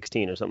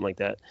F16 or something like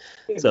that.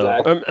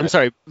 Exactly. So I'm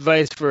sorry,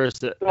 vice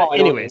versa. No,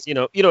 Anyways, you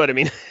know what I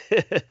mean.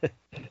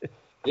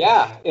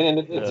 Yeah, and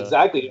it's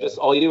exactly just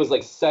all you do is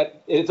like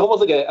set. It's almost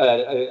like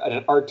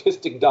an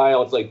artistic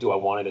dial. It's like, do I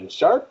want it in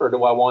sharp or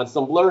do I want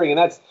some blurring? And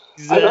that's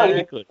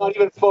Exactly. I'm not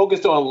even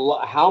focused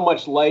on how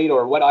much light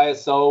or what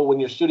ISO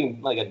when you're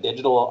shooting like a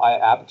digital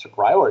aperture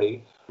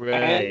priority. And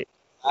Right.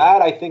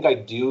 that I think I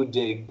do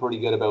dig pretty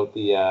good about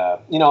the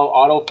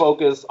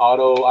autofocus,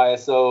 auto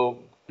ISO.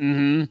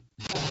 Mm-hmm.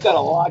 It's got a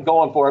lot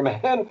going for it,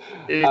 man.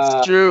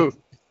 It's true.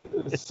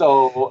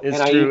 So, It's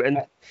and true. I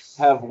And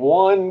have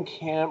one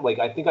like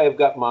I think I've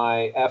got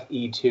my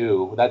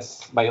FE2.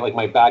 That's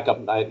my backup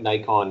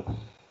Nikon.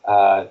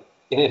 Well,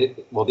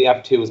 the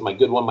F2 is my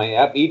good one. My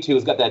FE2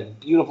 has got that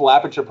beautiful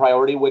aperture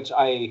priority, which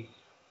I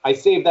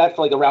save that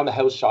for like around the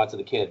house shots of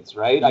the kids,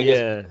 right? I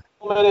just yeah.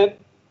 implement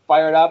it,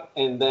 fire it up,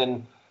 and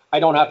then I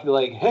don't have to be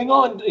like, hang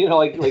on,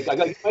 like I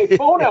got to get my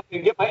phone out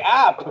and get my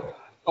app.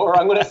 Or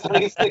I'm gonna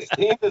study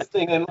 16 this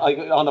thing and like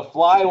on the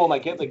fly while my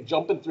kid's like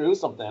jumping through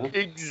something.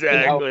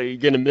 Exactly. You're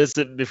gonna miss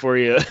it before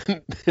you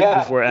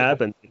before it Yeah,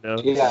 happens.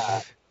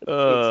 yeah.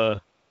 Uh.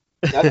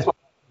 That's what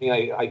I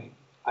mean.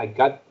 I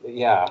got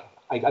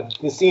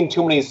I've seen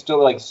too many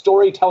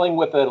storytelling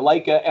with a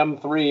Leica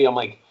M3. I'm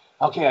like,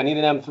 okay, I need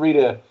an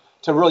M3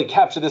 to really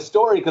capture this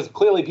story because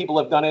clearly people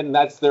have done it and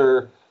that's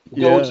their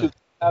go-to.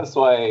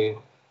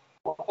 So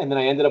and then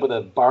I ended up with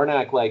a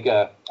Barnack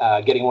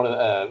getting one of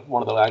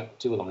the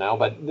two of them now,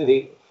 but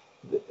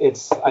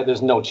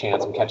there's no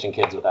chance I'm catching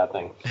kids with that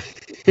thing.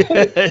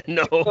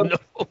 No.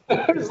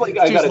 It's like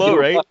It's I too got to slow,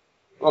 do right?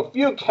 a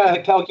few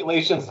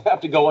calculations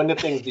have to go into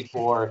things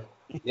before.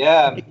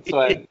 Yeah, so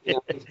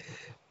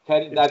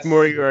It's that's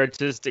more your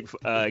artistic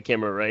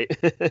camera, right?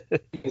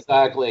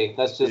 exactly.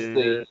 That's just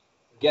the Yeah,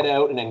 get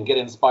out and then get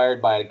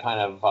inspired by it kind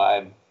of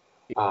vibe.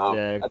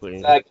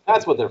 exactly.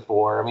 That's what they're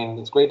for. I mean,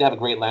 it's great to have a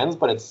great lens,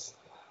 but it's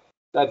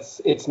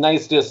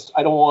nice. Just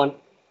I don't want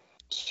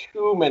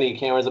too many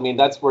cameras. I mean,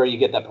 that's where you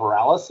get that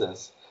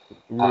paralysis.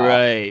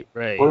 Right.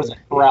 What is it?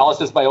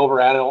 Paralysis by over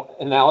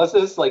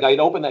analysis. Like I'd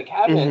open that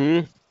cabinet.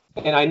 Mm-hmm.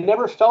 And I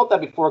never felt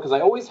that before because I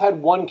always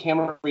had one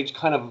camera for each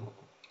kind of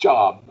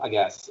job, I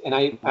guess. And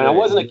I Right.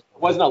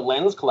 wasn't a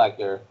lens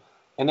collector.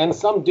 And then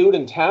some dude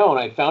in town,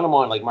 I found him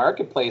on like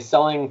Marketplace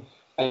selling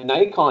a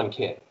Nikon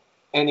kit,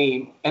 and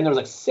there was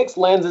like 6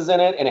 lenses in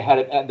it, and it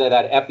had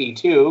that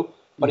FE2,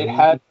 but it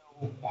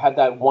Mm-hmm. had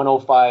that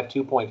 105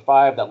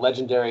 2.5, that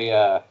legendary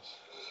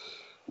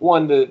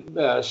one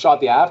that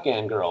shot the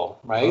Afghan girl,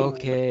 right?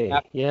 Okay.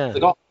 Yeah.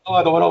 Like,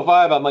 oh, the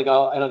 105. I'm like,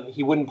 oh, and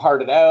he wouldn't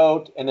part it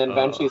out. And then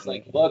eventually Uh, he's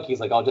like, look, he's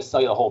like, I'll just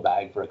sell you the whole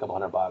bag for a couple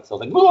 $100. I was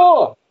like,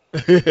 whoa!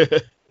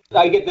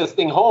 I get this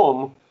thing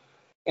home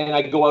and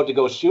I go out to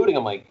go shooting.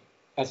 I'm like,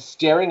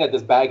 staring at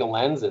this bag of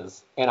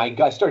lenses. And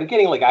I started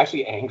getting like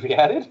actually angry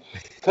at it.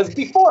 Because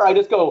before I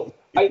just go,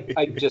 I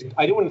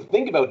didn't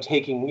think about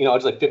taking, I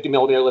was like 50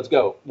 millimeter, let's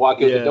go, walk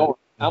out the yeah. door.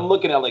 I'm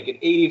looking at like an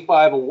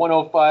 85, a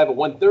 105, a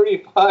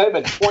 135,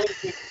 and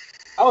 20.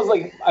 I was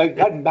like, I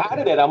got mad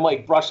at it. I'm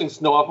like brushing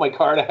snow off my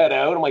car to head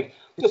out. I'm like,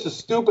 this is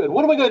stupid.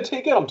 What am I going to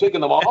take in? I'm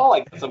taking them all. I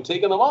guess I'm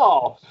taking them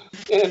all.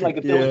 And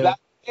like, there was Yeah. that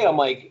day, I'm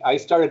like, I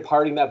started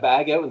parting that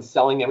bag out and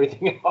selling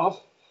everything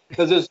off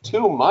because there's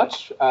too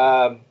much.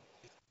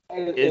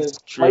 It's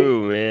Like,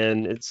 true,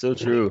 man. It's so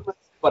true.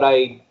 but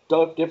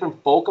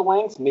different focal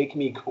lengths make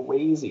me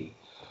crazy.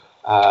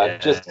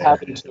 Just Yeah.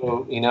 having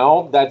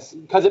to, that's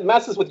because it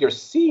messes with your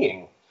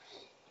seeing.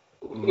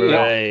 You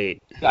know, Right.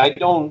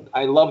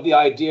 I love the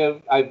idea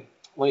of, let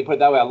me put it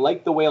that way. I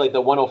like the way, like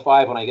the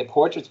 105, when I get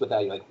portraits with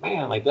that, you're like,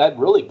 man, like that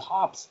really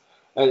pops.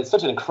 And it's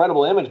such an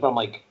incredible image, but I'm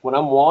like, when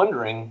I'm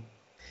wandering,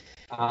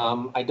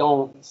 I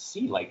don't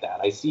see like that.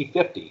 I see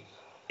 50.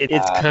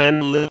 It's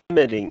kind of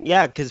limiting.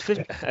 Yeah, because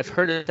I've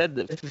heard it said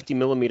that 50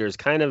 millimeter is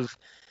kind of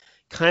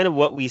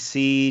what we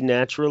see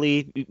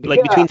naturally, like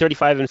Yeah, between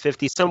 35 and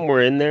 50,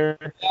 somewhere in there.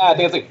 yeah, I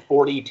think it's like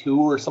 42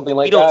 or something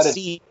We like don't that.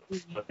 see,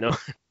 no.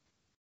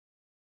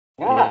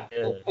 Yeah,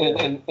 Yeah.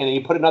 and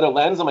you put another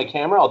lens on my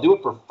camera, I'll do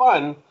it for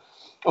fun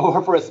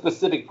or for a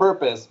specific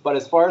purpose. But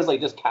as far as like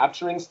just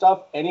capturing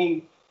stuff,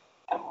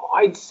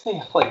 I'd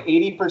say like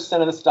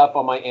 80% of the stuff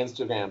on my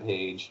Instagram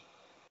page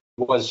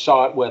was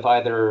shot with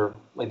either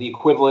like the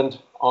equivalent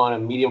on a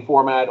medium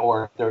format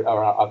or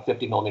a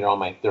 50 millimeter on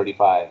my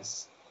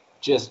 35s.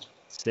 Just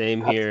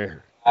Same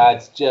here.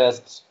 That's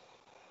just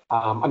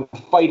I'm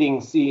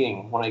fighting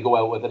seeing when I go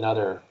out with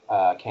another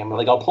camera.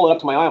 Like I'll pull it up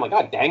to my eye. I'm like,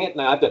 God dang it!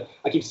 And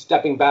I keep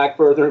stepping back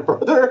further and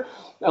further.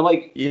 I'm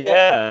like,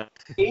 Yeah.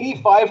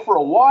 85 for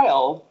a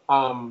while.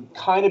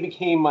 Kind of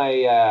became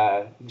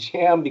my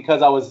jam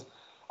because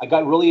I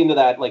got really into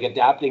that, like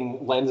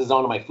adapting lenses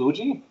onto my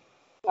Fuji.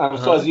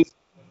 So as you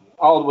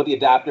all with the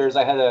adapters,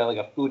 I had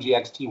a Fuji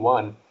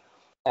X-T1,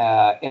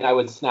 and I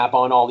would snap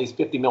on all these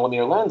 50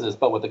 millimeter lenses.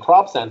 But with the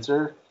crop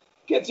sensor,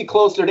 gets you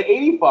closer to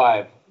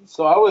 85.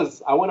 So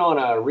I went on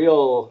a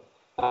real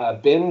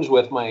binge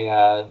with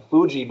my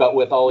Fuji, but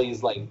with all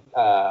these like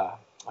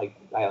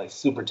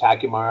Super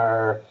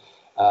Takumar,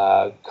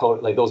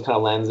 like those kind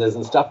of lenses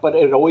and stuff, but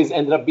it always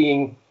ended up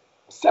being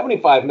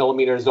 75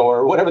 millimeters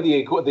or whatever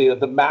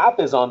the math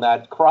is on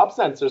that crop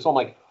sensor. So I'm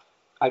like,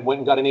 I went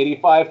and got an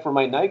 85 for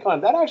my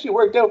Nikon. That actually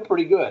worked out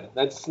pretty good.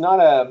 That's not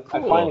a,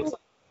 cool. I find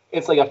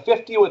it's like a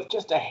 50 with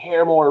just a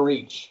hair more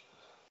reach.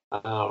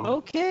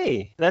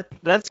 Okay,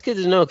 that's good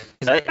to know,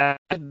 because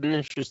I've been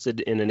interested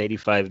in an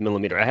 85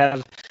 millimeter. I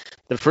have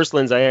the first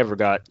lens I ever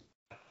got.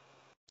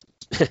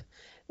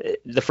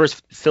 The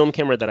first film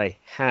camera that I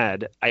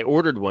had, I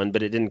ordered one,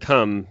 but it didn't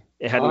come.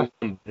 It hadn't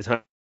come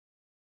the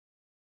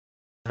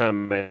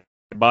time I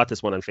bought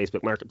this one on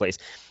Facebook Marketplace.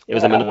 It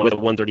was with a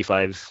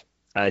 135,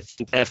 I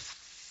think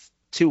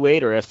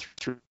f2.8 or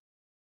f3,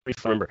 I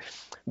remember.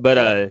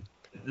 But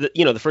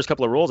the first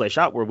couple of rolls I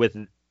shot were with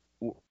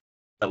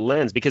a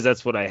lens, because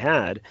that's what I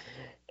had.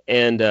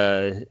 And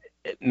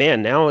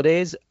man,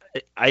 nowadays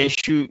I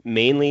shoot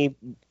mainly.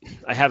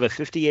 I have a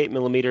 58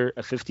 millimeter,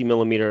 a 50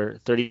 millimeter,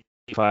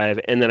 35,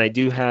 and then I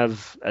do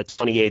have a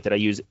 28 that I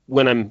use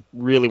when I'm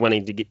really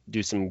wanting to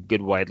do some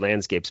good wide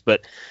landscapes.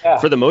 But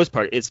for the most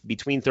part, it's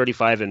between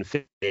 35 and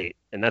 58,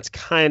 and that's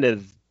kind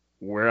of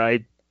where I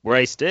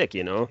stick.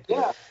 Yeah.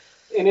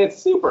 And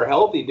it's super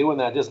healthy doing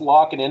that, just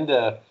locking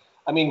into.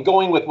 I mean,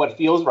 going with what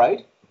feels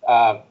right.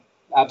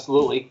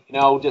 Absolutely.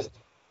 Just.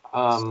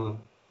 And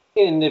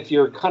if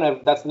you're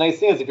that's the nice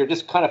thing is if you're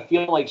just kind of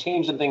feeling like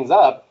changing things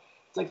up,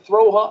 it's like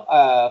throw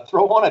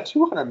on a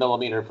 200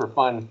 millimeter for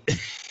fun.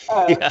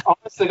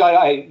 Honestly,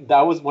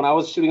 that was when I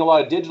was shooting a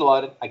lot of digital.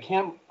 I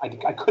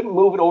couldn't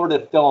move it over to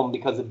film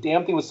because the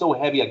damn thing was so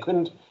heavy. I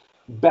couldn't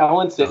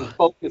balance it and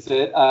focus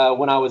it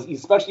when I was,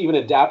 especially even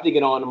adapting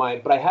it on my.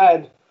 But I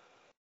had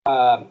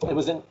it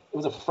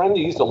was a friend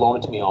who used to loan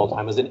it to me all the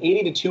time. It was an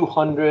 80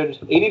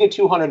 to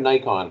 200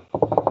 Nikon.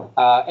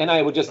 And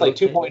I would just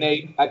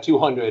 2.8 at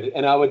 200,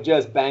 and I would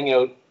just bang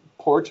out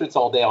portraits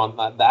all day on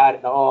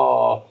that.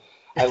 Oh,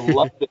 I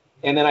loved it.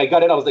 And then I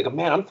got it. I was like,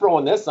 man, I'm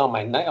throwing this on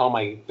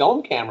my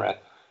film camera,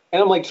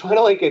 and I'm like trying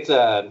to it's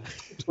a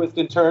twist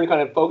and turn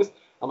kind of focus.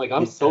 I'm like,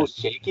 I'm so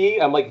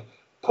shaky. I'm like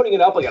putting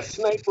it up like a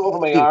sniper over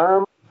my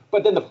arm,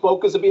 but then the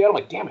focus would be out. I'm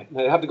like, damn it, and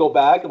I have to go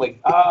back. I'm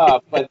like,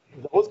 but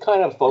those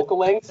kind of focal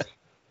lengths,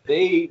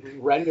 they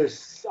render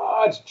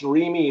such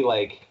dreamy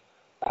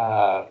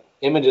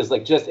images.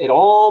 It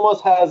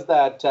almost has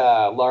that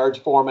large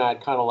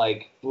format kind of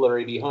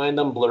blurry behind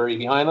them, or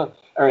in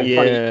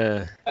front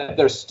of you.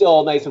 They're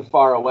still nice and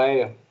far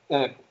away,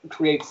 and it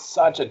creates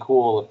such a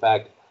cool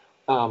effect.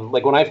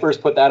 When I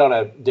first put that on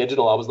a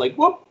digital, I was like,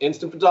 whoop,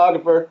 instant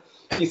photographer.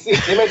 You see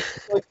the image,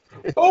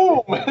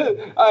 boom,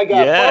 I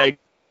got fun.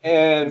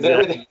 And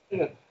everything.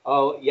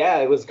 Oh yeah,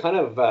 it was kind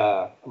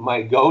of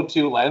my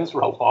go-to lens for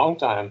a long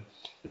time.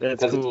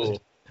 That's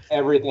cool.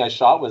 Everything I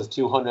shot was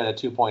 200 at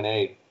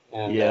 2.8.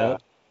 And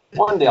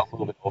one day I'll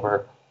move it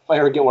over. If I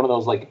ever get one of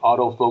those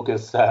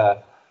autofocus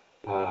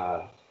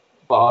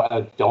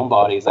film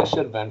bodies, I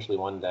should eventually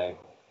one day.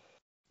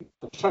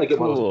 I'm trying to get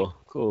one of those.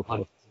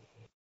 Cool.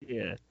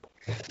 Yeah.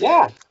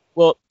 Yeah.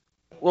 Well,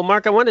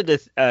 Mark, I wanted to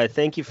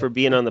thank you for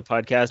being on the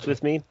podcast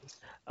with me.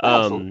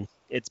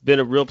 It's been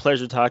a real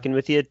pleasure talking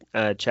with you,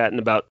 chatting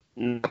about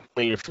not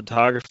only your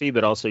photography,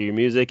 but also your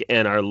music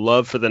and our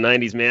love for the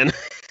 90s, man.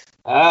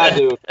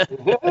 Dude.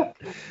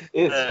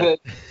 It's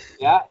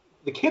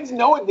the kids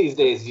know it these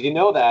days. Did you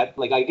know that?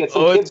 I get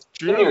some kids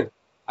in here.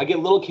 I get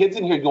little kids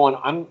in here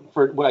going,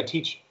 for what I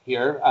teach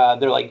here.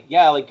 They're like,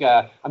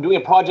 I'm doing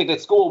a project at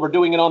school. We're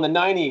doing it on the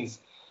 90s.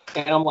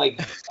 And I'm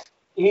like,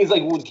 he's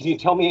like, well, can you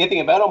tell me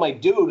anything about it? I'm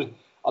like, dude,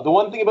 the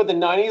one thing about the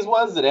 90s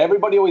was that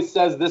everybody always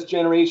says this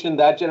generation,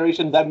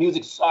 that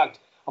music sucked.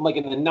 I'm like,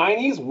 in the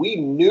 90s, we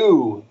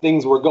knew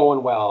things were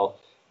going well.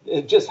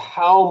 Just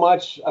how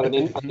much of an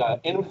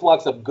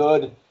influx of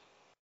good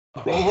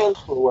bands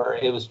were.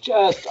 It was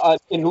just,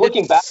 and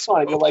looking back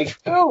on it, you're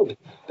like, dude,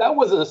 that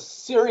was a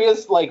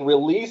serious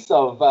release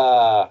of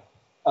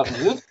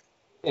music,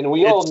 and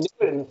we all knew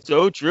it. And,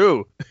 so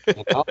true.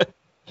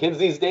 Kids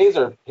these days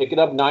are picking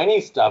up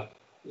 90s stuff.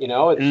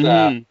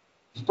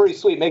 It's pretty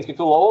sweet. It makes me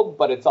feel old,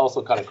 but it's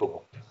also kind of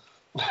cool.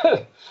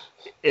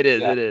 It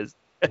is.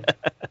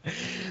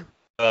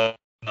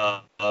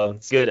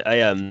 It's good.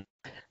 I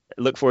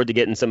look forward to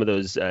getting some of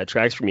those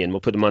tracks from you, and we'll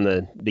put them on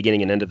the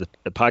beginning and end of the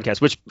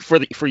podcast. Which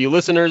for you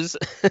listeners,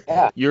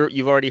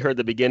 you've already heard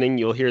the beginning.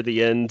 You'll hear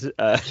the end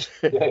that's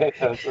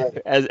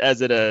right.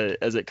 as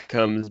it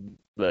comes.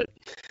 But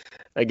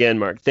again,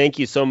 Mark, thank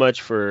you so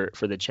much for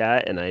the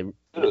chat, and it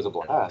was a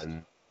blast.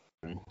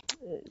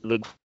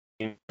 Look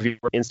for your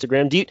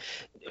Instagram. Do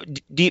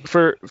you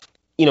for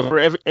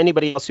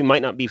anybody else who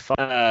might not be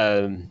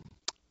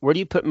where do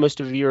you put most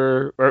of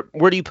your, or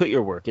where do you put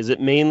your work? Is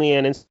it mainly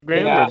on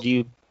Instagram, or do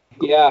you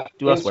do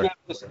elsewhere?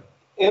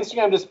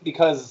 Instagram just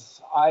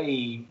because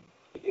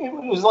it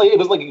was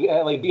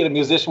like being a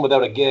musician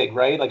without a gig,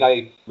 right?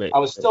 I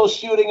was still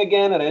shooting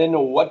again, and I didn't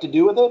know what to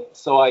do with it,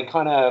 so I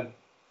kind of,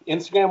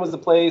 Instagram was the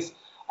place.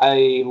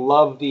 I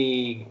love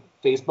the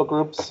Facebook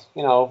groups,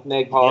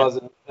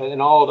 NAGPAWS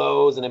and all of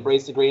those, and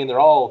Embrace the Green. They're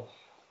all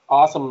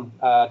awesome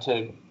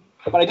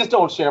but I just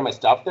don't share my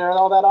stuff there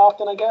all that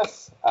often, I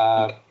guess.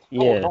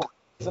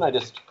 and I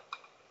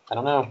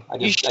don't know.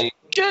 You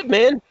should,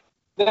 man.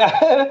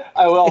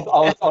 I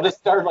will. I'll just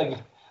start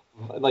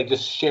like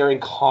just sharing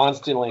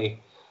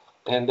constantly,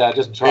 and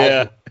just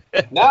drive.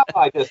 Yeah. Now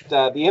I just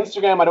the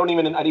Instagram. I didn't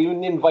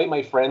even invite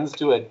my friends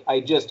to it. I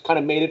just kind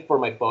of made it for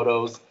my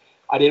photos.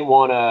 I didn't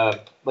want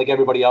to, like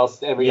everybody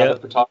else, every other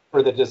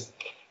photographer that just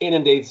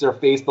inundates their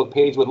Facebook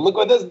page with, look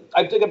at this,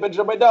 I took a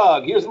picture of my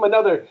dog, here's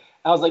another. And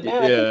I was like,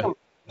 man, I think I'm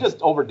just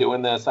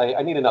overdoing this.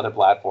 I need another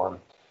platform.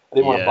 I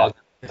didn't want to bug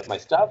with my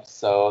stuff,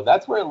 so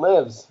that's where it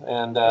lives,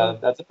 and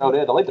that's about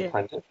it. I like to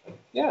print it.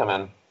 Yeah,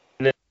 man.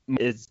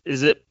 Is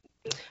it,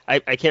 I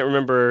can't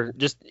remember,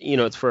 just,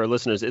 it's for our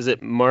listeners, is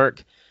it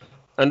Mark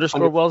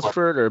 _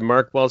 Welsford or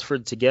Mark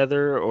Welsford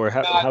together, or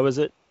how is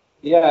it?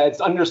 Yeah, it's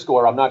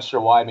 _. I'm not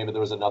sure why. Maybe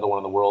there was another one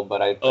in the world,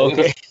 but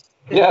okay.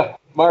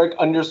 Mark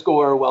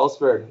 _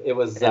 Welsford. It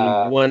was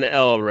and 1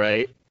 L,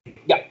 right?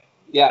 Yeah.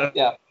 Yeah,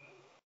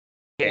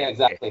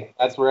 exactly.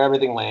 That's where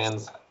everything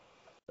lands.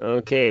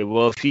 Okay,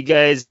 well, if you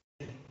guys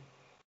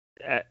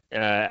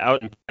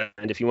out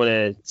and if you want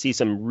to see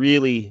some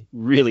really,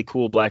 really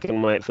cool black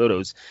and white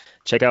photos,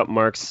 check out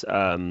Mark's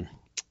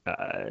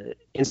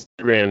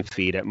Instagram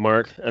feed at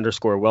Mark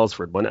 _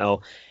 Welsford, 1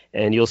 L,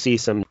 and you'll see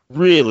some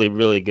really,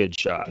 really good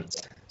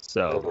shots.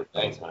 So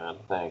thanks, man.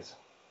 Thanks.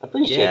 I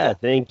appreciate that. Yeah,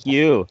 thank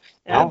you.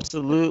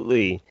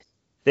 Absolutely.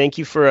 Thank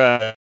you for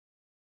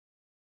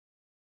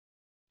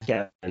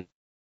and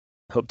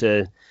hope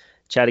to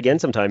chat again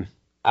sometime.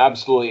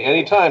 Absolutely.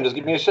 Anytime. Just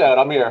give me a shout.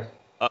 I'm here.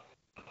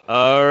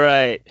 All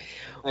right.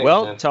 Thanks,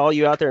 well, man. To all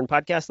you out there in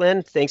podcast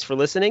land, thanks for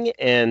listening.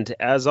 And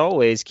as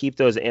always, keep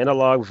those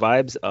analog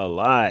vibes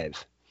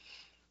alive.